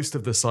than most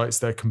of the sites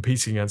they're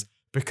competing against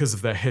because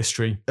of their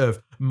history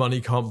of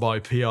money can't buy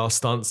PR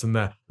stunts and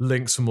their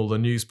links from all the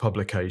news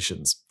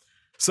publications.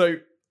 So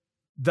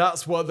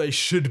that's what they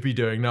should be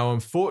doing. Now,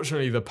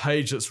 unfortunately, the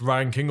page that's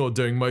ranking or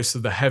doing most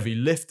of the heavy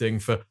lifting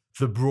for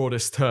the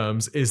broadest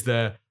terms is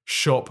their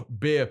shop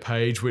beer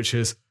page, which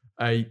is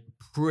a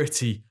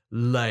pretty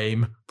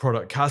lame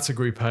product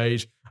category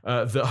page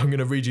that I'm going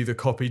to read you the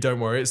copy. Don't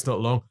worry, it's not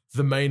long.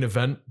 The main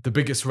event, the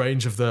biggest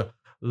range of the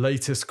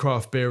latest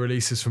craft beer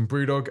releases from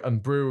Brewdog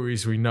and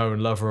breweries we know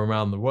and love from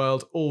around the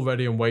world, all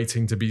ready and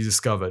waiting to be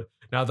discovered.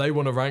 Now, they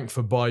want to rank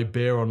for buy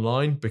beer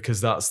online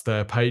because that's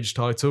their page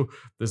title.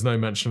 There's no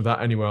mention of that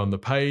anywhere on the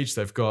page.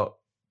 They've got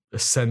a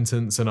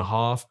sentence and a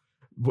half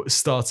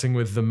starting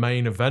with the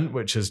main event,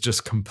 which is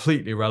just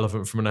completely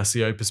irrelevant from an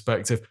SEO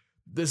perspective.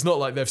 It's not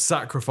like they've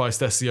sacrificed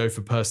SEO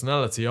for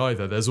personality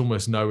either. There's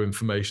almost no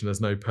information.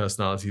 There's no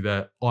personality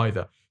there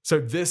either.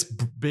 So this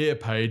beer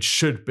page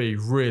should be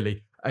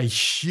really a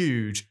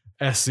huge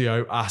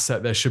SEO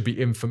asset. There should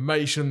be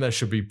information. There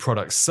should be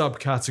product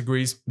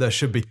subcategories. There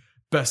should be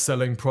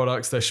best-selling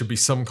products. There should be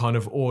some kind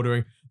of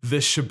ordering.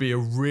 This should be a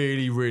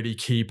really, really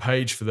key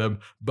page for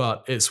them,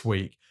 but it's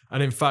weak.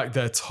 And in fact,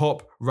 their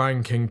top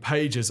ranking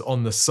pages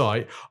on the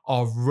site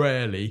are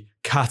rarely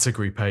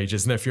category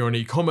pages. And if you're an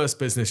e-commerce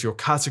business, your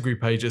category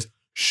pages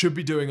should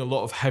be doing a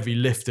lot of heavy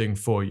lifting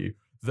for you.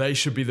 They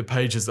should be the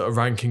pages that are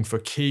ranking for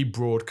key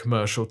broad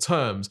commercial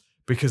terms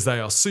because they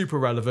are super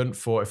relevant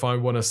for if I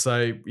want to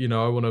say,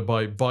 I want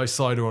to buy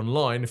cider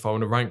online, if I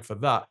want to rank for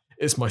that,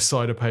 it's my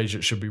cider page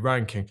that should be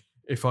ranking.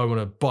 If I want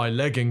to buy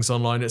leggings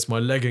online, it's my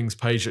leggings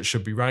page that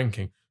should be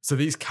ranking. So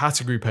these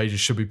category pages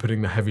should be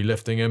putting the heavy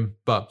lifting in,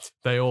 but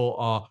they all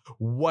are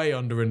way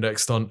under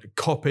indexed on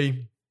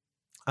copy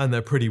and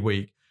they're pretty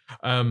weak.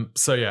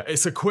 So yeah,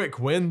 it's a quick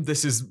win.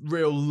 This is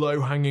real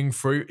low-hanging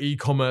fruit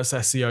e-commerce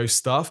SEO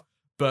stuff.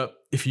 But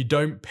if you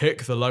don't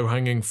pick the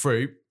low-hanging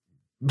fruit,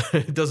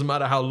 it doesn't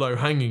matter how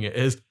low-hanging it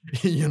is,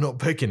 you're not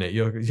picking it.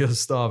 You're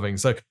starving.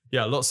 So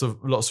yeah, lots of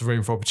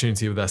room for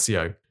opportunity with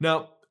SEO.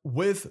 Now,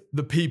 with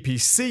the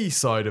PPC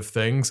side of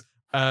things,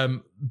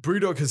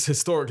 Brewdog has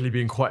historically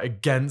been quite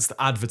against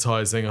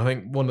advertising. I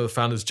think one of the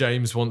founders,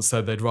 James, once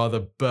said they'd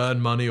rather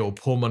burn money or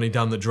pour money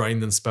down the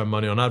drain than spend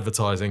money on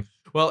advertising.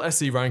 Well,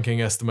 SE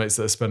Ranking estimates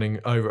that they're spending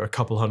over a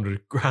couple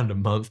 $100,000 a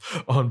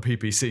month on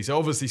PPC. So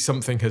obviously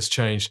something has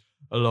changed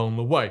along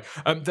the way.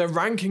 They're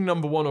ranking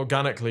number one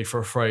organically for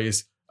a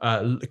phrase,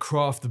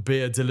 craft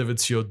beer delivered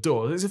to your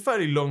door. It's a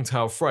fairly long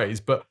tail phrase,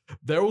 but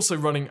they're also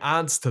running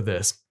ads to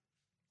this.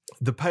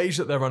 The page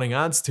that they're running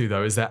ads to,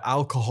 though, is their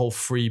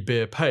alcohol-free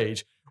beer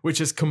page, which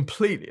is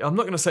completely, I'm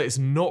not going to say it's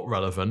not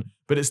relevant,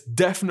 but it's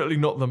definitely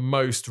not the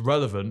most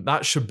relevant.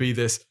 That should be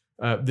this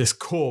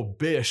core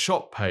beer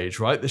shop page,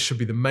 right? This should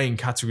be the main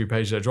category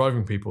page they're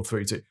driving people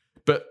through to.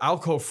 But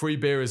alcohol-free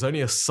beer is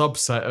only a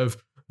subset of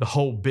the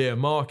whole beer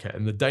market.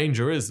 And the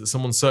danger is that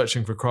someone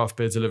searching for craft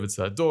beer delivered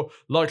to their door,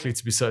 likely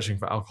to be searching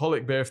for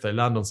alcoholic beer. If they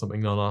land on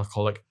something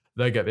non-alcoholic,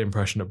 they get the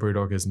impression that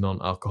Brewdog is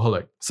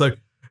non-alcoholic. So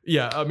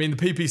yeah, I mean, the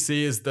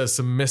PPC there's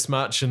some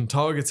mismatch in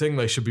targeting.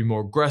 They should be more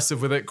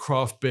aggressive with it.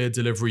 Craft Beer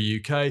Delivery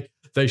UK,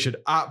 they should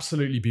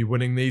absolutely be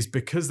winning these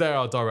because they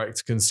are direct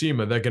to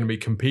consumer. They're going to be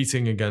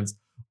competing against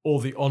all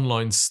the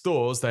online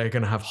stores. They're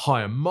going to have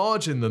higher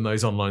margin than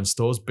those online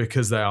stores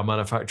because they are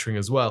manufacturing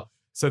as well.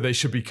 So they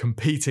should be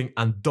competing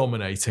and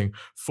dominating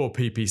for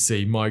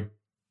PPC. My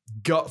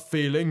gut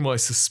feeling, my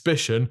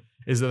suspicion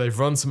is that they've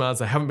run some ads.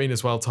 They haven't been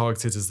as well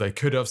targeted as they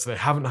could have. So they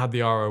haven't had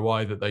the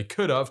ROI that they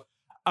could have.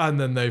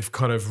 And then they've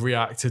kind of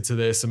reacted to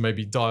this and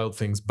maybe dialed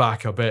things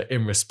back a bit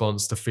in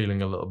response to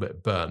feeling a little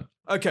bit burnt.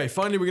 Okay,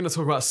 finally, we're going to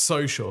talk about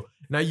social.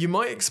 Now, you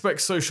might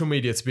expect social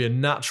media to be a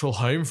natural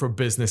home for a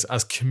business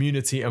as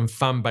community and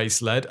fan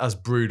base led as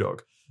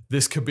Brewdog.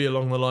 This could be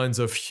along the lines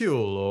of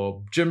Huel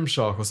or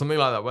Gymshark or something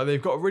like that, where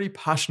they've got a really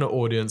passionate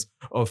audience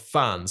of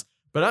fans.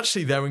 But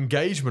actually, their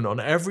engagement on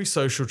every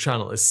social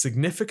channel is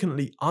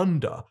significantly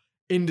under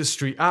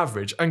industry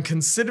average. And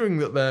considering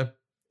that their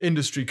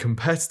industry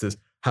competitors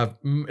have,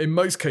 in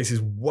most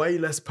cases, way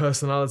less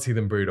personality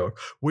than Brewdog,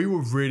 we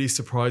were really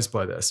surprised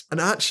by this. And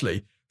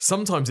actually,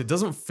 sometimes it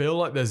doesn't feel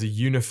like there's a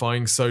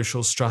unifying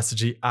social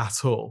strategy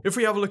at all. If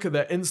we have a look at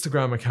their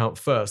Instagram account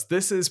first,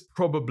 this is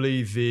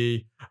probably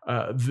the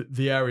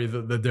area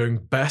that they're doing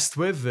best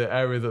with, the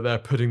area that they're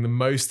putting the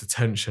most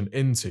attention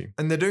into.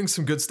 And they're doing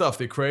some good stuff.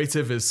 The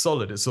creative is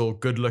solid. It's all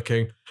good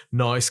looking,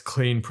 nice,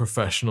 clean,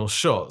 professional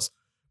shots.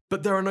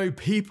 But there are no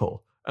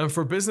people. And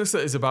for a business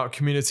that is about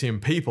community and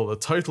people, the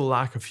total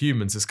lack of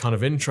humans is kind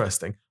of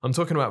interesting. I'm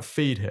talking about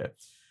feed here.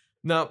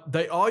 Now,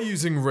 they are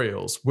using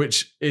Reels,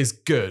 which is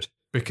good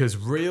because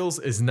Reels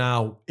is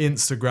now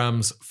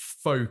Instagram's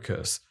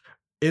focus.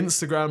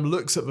 Instagram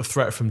looks at the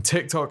threat from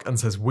TikTok and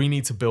says, we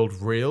need to build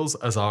Reels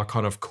as our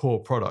kind of core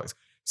product.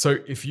 So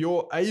if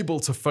you're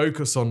able to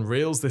focus on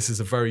Reels, this is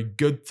a very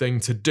good thing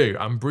to do.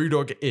 And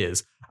Brewdog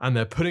is. And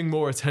they're putting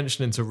more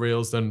attention into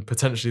Reels than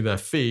potentially their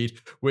feed,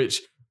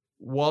 which,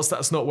 whilst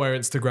that's not where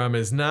Instagram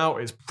is now,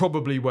 it's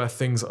probably where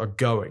things are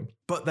going.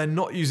 But they're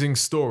not using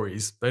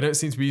stories. They don't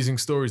seem to be using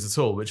stories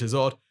at all, which is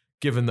odd,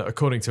 given that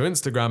according to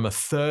Instagram, a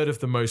third of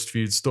the most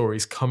viewed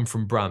stories come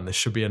from brand. This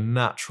should be a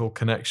natural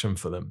connection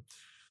for them.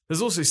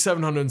 There's also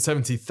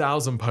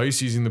 770,000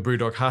 posts using the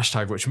Brewdog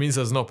hashtag, which means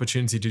there's an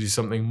opportunity to do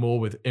something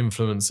more with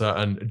influencer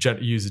and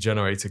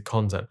user-generated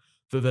content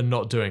that they're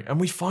not doing.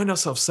 And we find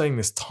ourselves saying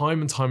this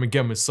time and time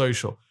again with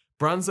social.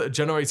 Brands that are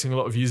generating a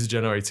lot of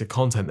user-generated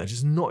content, they're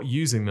just not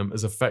using them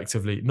as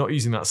effectively, not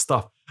using that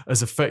stuff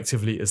as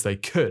effectively as they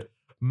could.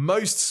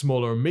 Most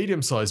smaller and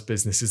medium-sized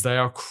businesses, they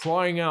are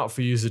crying out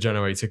for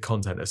user-generated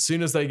content. As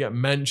soon as they get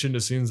mentioned,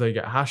 as soon as they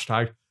get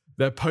hashtagged,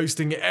 they're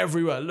posting it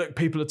everywhere. Look,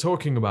 people are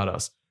talking about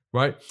us,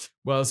 right?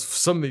 Whereas for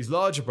some of these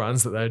larger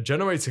brands that they're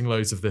generating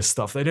loads of this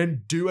stuff, they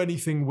don't do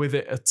anything with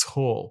it at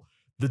all.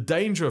 The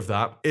danger of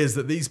that is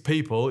that these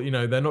people,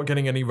 they're not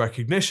getting any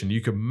recognition.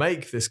 You could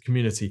make this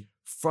community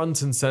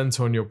front and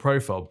center on your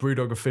profile.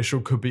 Brewdog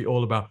Official could be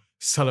all about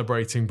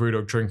celebrating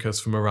Brewdog drinkers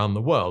from around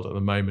the world. At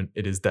the moment,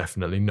 it is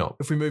definitely not.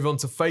 If we move on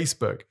to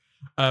Facebook,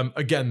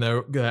 again,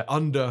 they're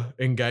under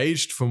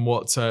engaged from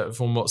what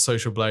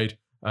Social Blade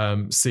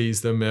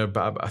sees them.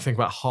 I think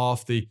about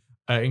half the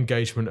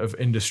engagement of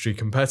industry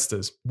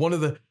competitors. One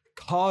of the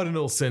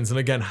cardinal sins, and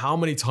again, how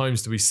many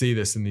times do we see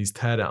this in these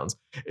teardowns,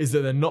 is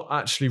that they're not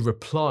actually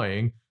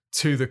replying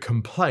to the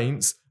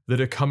complaints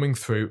that are coming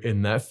through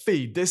in their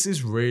feed. This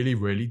is really,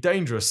 really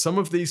dangerous. Some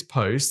of these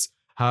posts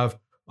have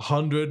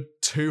 100,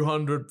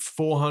 200,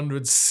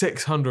 400,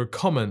 600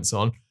 comments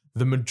on.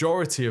 The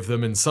majority of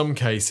them, in some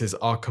cases,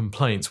 are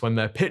complaints. When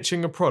they're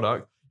pitching a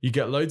product, you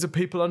get loads of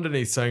people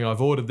underneath saying,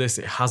 I've ordered this,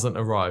 it hasn't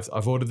arrived.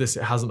 I've ordered this,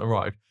 it hasn't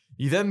arrived.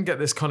 You then get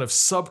this kind of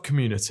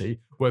sub-community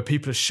where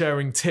people are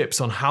sharing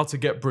tips on how to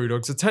get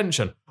Brewdog's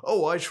attention.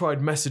 Oh, I tried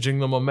messaging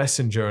them on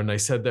Messenger and they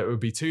said that it would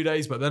be 2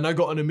 days, but then I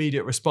got an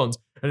immediate response.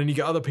 And then you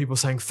get other people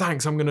saying,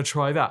 thanks, I'm going to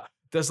try that.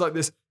 There's like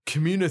this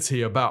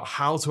community about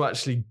how to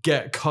actually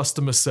get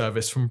customer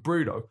service from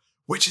Brewdog.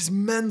 which is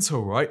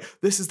mental, right?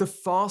 This is the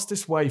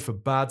fastest way for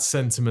bad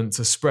sentiment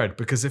to spread,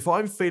 because if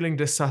I'm feeling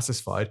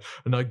dissatisfied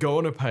and I go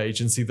on a page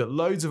and see that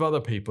loads of other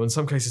people, in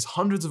some cases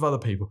hundreds of other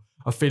people,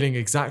 are feeling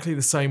exactly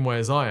the same way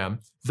as I am,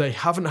 they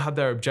haven't had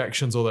their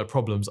objections or their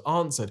problems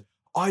answered,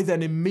 I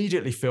then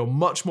immediately feel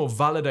much more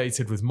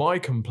validated with my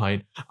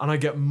complaint, and I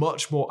get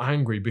much more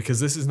angry because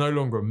this is no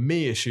longer a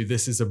me issue,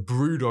 this is a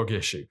BrewDog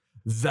issue.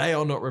 They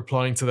are not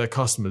replying to their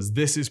customers.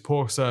 This is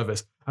poor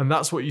service. And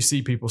that's what you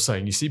see people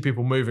saying. You see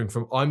people moving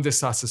from I'm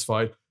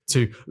dissatisfied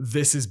to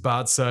this is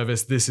bad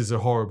service, this is a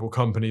horrible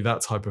company,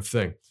 that type of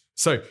thing.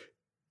 So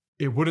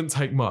it wouldn't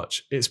take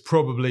much. It's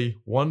probably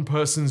one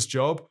person's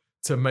job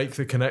to make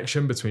the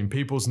connection between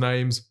people's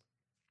names,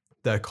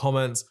 their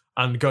comments,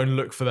 and go and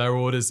look for their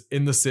orders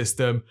in the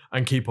system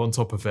and keep on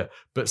top of it.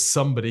 But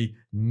somebody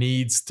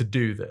needs to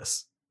do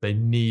this. They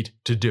need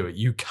to do it.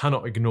 You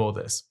cannot ignore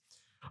this.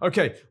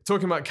 Okay,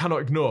 talking about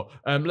cannot ignore,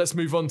 let's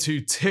move on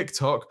to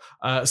TikTok.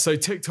 So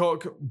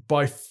TikTok,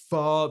 by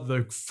far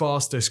the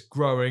fastest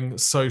growing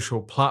social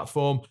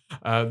platform,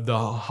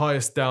 the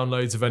highest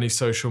downloads of any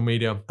social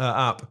media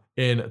app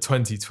in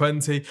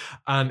 2020,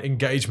 and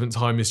engagement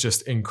time is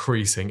just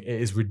increasing.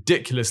 It is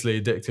ridiculously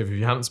addictive. If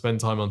you haven't spent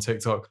time on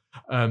TikTok,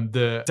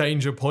 the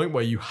danger point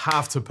where you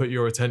have to put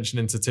your attention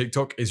into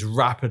TikTok is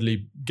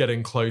rapidly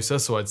getting closer.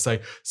 So I'd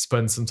say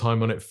spend some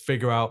time on it,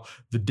 figure out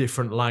the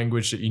different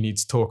language that you need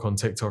to talk on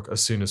TikTok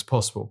as soon as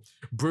possible.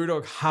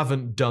 BrewDog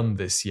haven't done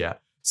this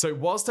yet. So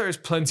whilst there is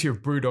plenty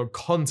of BrewDog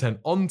content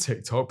on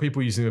TikTok,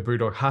 people using the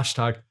BrewDog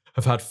hashtag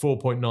have had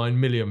 4.9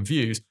 million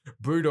views.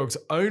 BrewDog's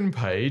own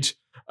page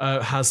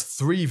has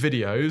 3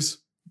 videos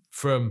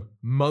from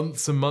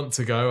months and months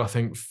ago, I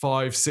think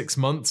 5-6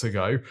 months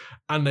ago,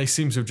 and they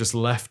seem to have just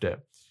left it.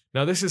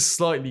 Now, this is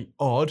slightly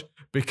odd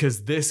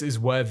because this is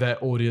where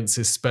their audience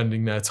is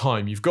spending their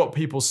time. You've got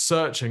people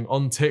searching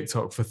on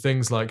TikTok for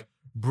things like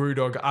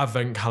BrewDog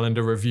Advent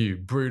Calendar Review,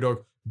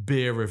 BrewDog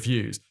Beer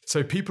Reviews.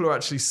 So people are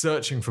actually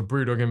searching for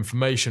BrewDog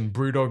information.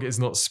 BrewDog is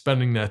not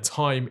spending their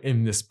time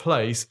in this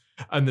place,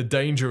 and the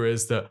danger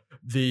is that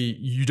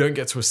you don't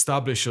get to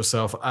establish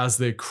yourself as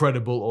the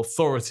credible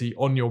authority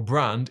on your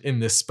brand in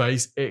this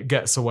space. It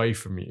gets away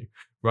from you,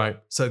 right?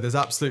 So there's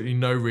absolutely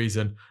no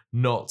reason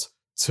not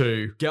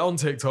to get on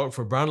TikTok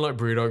for a brand like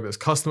BrewDog that's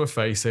customer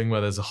facing,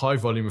 where there's a high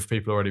volume of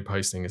people already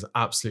posting, is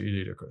absolutely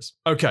ludicrous.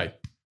 Okay,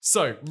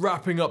 so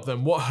wrapping up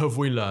then, what have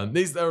we learned?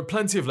 There are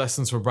plenty of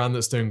lessons for a brand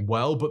that's doing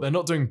well, but they're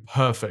not doing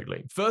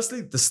perfectly.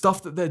 Firstly, the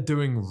stuff that they're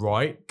doing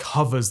right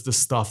covers the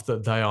stuff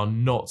that they are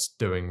not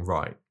doing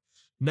right.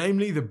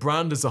 Namely, the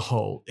brand as a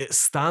whole. It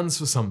stands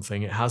for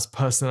something, it has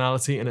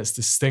personality, and it's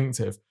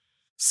distinctive.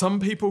 Some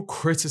people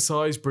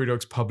criticize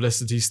BrewDog's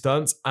publicity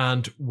stunts,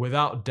 and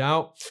without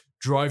doubt,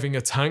 driving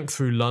a tank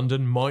through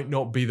London might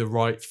not be the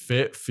right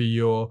fit for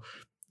your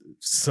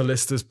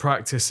solicitor's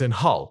practice in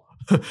Hull.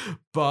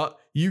 But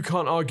you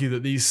can't argue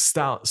that these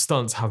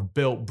stunts have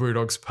built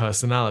BrewDog's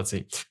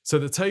personality. So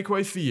the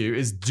takeaway for you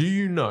is, do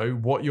you know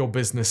what your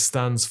business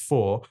stands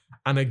for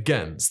and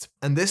against?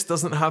 And this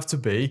doesn't have to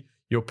be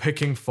you're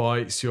picking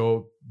fights,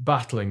 you're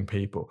battling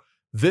people.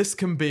 This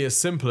can be as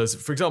simple as,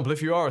 for example,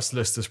 if you are a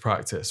solicitor's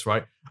practice,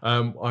 right?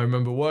 I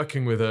remember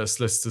working with a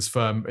solicitor's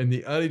firm in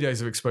the early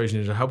days of Exposure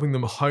Ninja, helping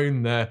them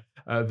hone their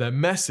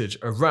message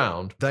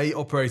around. They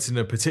operated in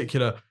a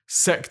particular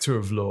sector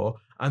of law,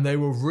 and they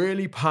were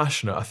really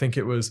passionate. I think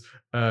it was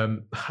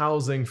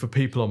housing for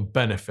people on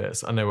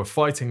benefits, and they were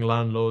fighting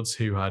landlords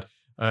who had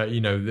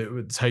they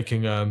were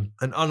taking an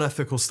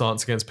unethical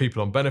stance against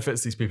people on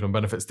benefits. These people on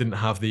benefits didn't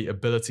have the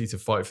ability to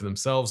fight for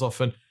themselves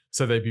often,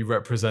 so they'd be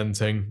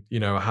representing,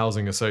 a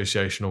housing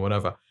association or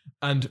whatever.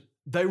 And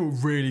they were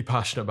really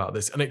passionate about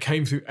this, and it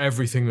came through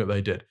everything that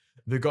they did.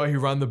 The guy who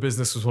ran the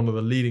business was one of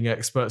the leading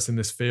experts in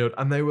this field,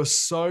 and they were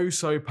so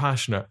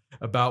passionate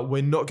about,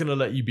 we're not going to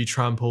let you be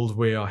trampled.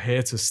 We are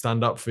here to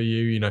stand up for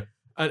you,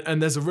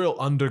 And there's a real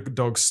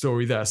underdog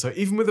story there. So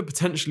even with a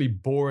potentially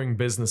boring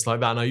business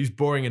like that, and I use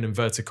boring in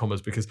inverted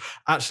commas because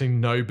actually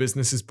no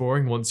business is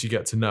boring once you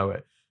get to know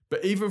it.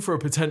 But even for a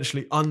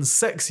potentially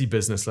unsexy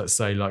business, let's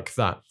say like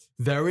that,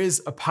 there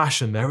is a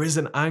passion, there is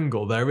an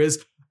angle, there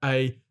is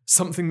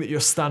something that you're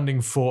standing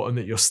for and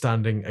that you're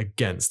standing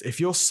against. If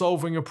you're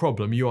solving a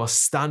problem, you are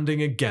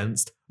standing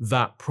against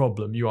that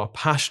problem. You are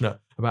passionate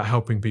about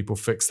helping people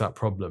fix that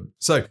problem.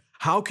 So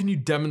how can you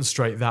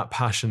demonstrate that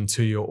passion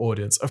to your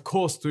audience? Of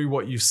course, through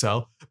what you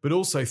sell, but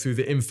also through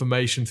the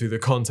information, through the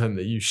content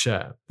that you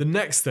share. The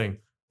next thing,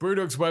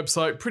 BrewDog's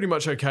website, pretty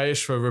much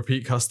okay-ish for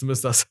repeat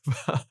customers. That's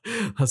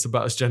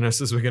about as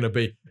generous as we're going to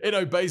be. It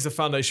obeys the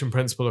foundation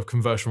principle of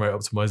conversion rate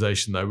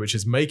optimization, though, which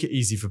is make it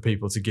easy for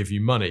people to give you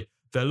money.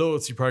 Their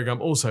loyalty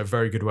program, also a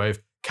very good way of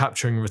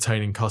capturing and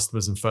retaining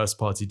customers and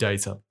first-party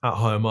data at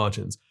higher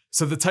margins.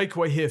 So the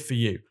takeaway here for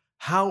you,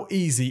 how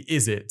easy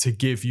is it to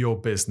give your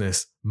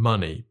business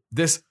money?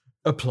 This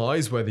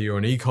applies whether you're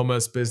an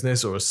e-commerce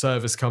business or a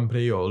service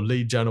company or a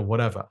lead gen or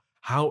whatever.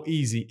 How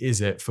easy is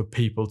it for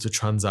people to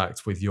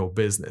transact with your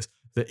business?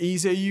 The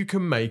easier you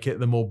can make it,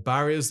 the more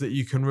barriers that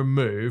you can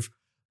remove,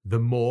 the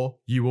more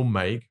you will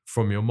make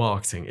from your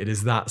marketing. It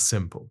is that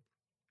simple.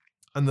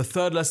 And the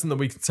third lesson that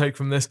we can take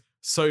from this,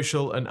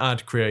 social and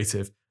ad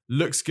creative.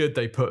 Looks good,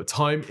 they put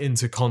time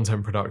into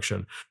content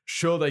production.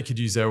 Sure, they could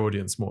use their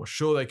audience more.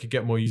 Sure, they could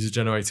get more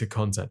user-generated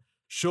content.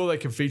 Sure, they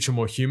can feature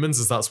more humans,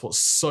 as that's what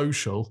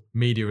social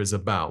media is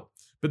about.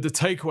 But the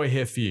takeaway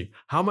here for you,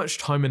 how much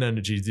time and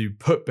energy do you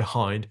put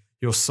behind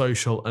your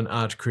social and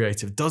ad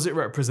creative? Does it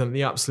represent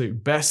the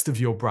absolute best of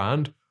your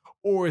brand?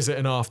 Or is it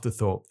an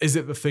afterthought? Is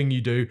it the thing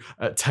you do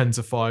at 10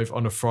 to 5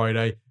 on a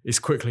Friday is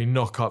quickly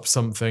knock up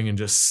something and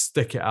just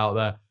stick it out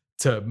there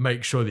to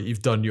make sure that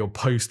you've done your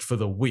post for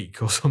the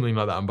week or something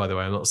like that? And by the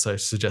way, I'm not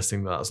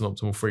suggesting that that's an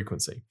optimal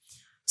frequency.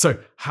 So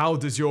how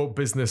does your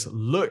business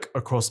look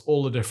across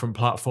all the different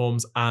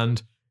platforms?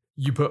 And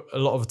you put a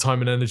lot of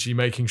time and energy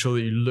making sure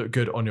that you look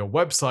good on your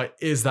website.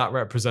 Is that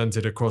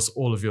represented across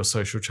all of your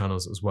social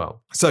channels as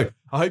well? So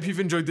I hope you've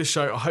enjoyed this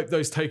show. I hope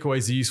those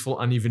takeaways are useful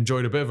and you've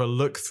enjoyed a bit of a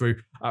look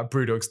through at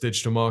BrewDog's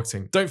digital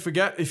marketing. Don't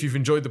forget, if you've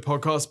enjoyed the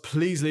podcast,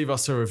 please leave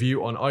us a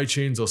review on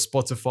iTunes or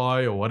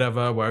Spotify or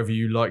whatever, wherever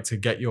you like to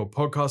get your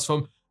podcast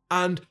from.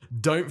 And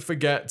don't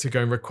forget to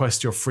go and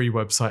request your free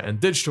website and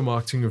digital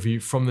marketing review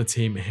from the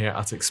team here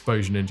at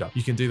Exposure Ninja.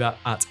 You can do that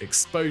at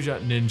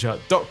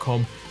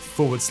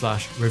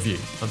exposureninja.com/review.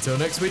 Until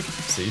next week,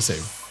 see you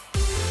soon.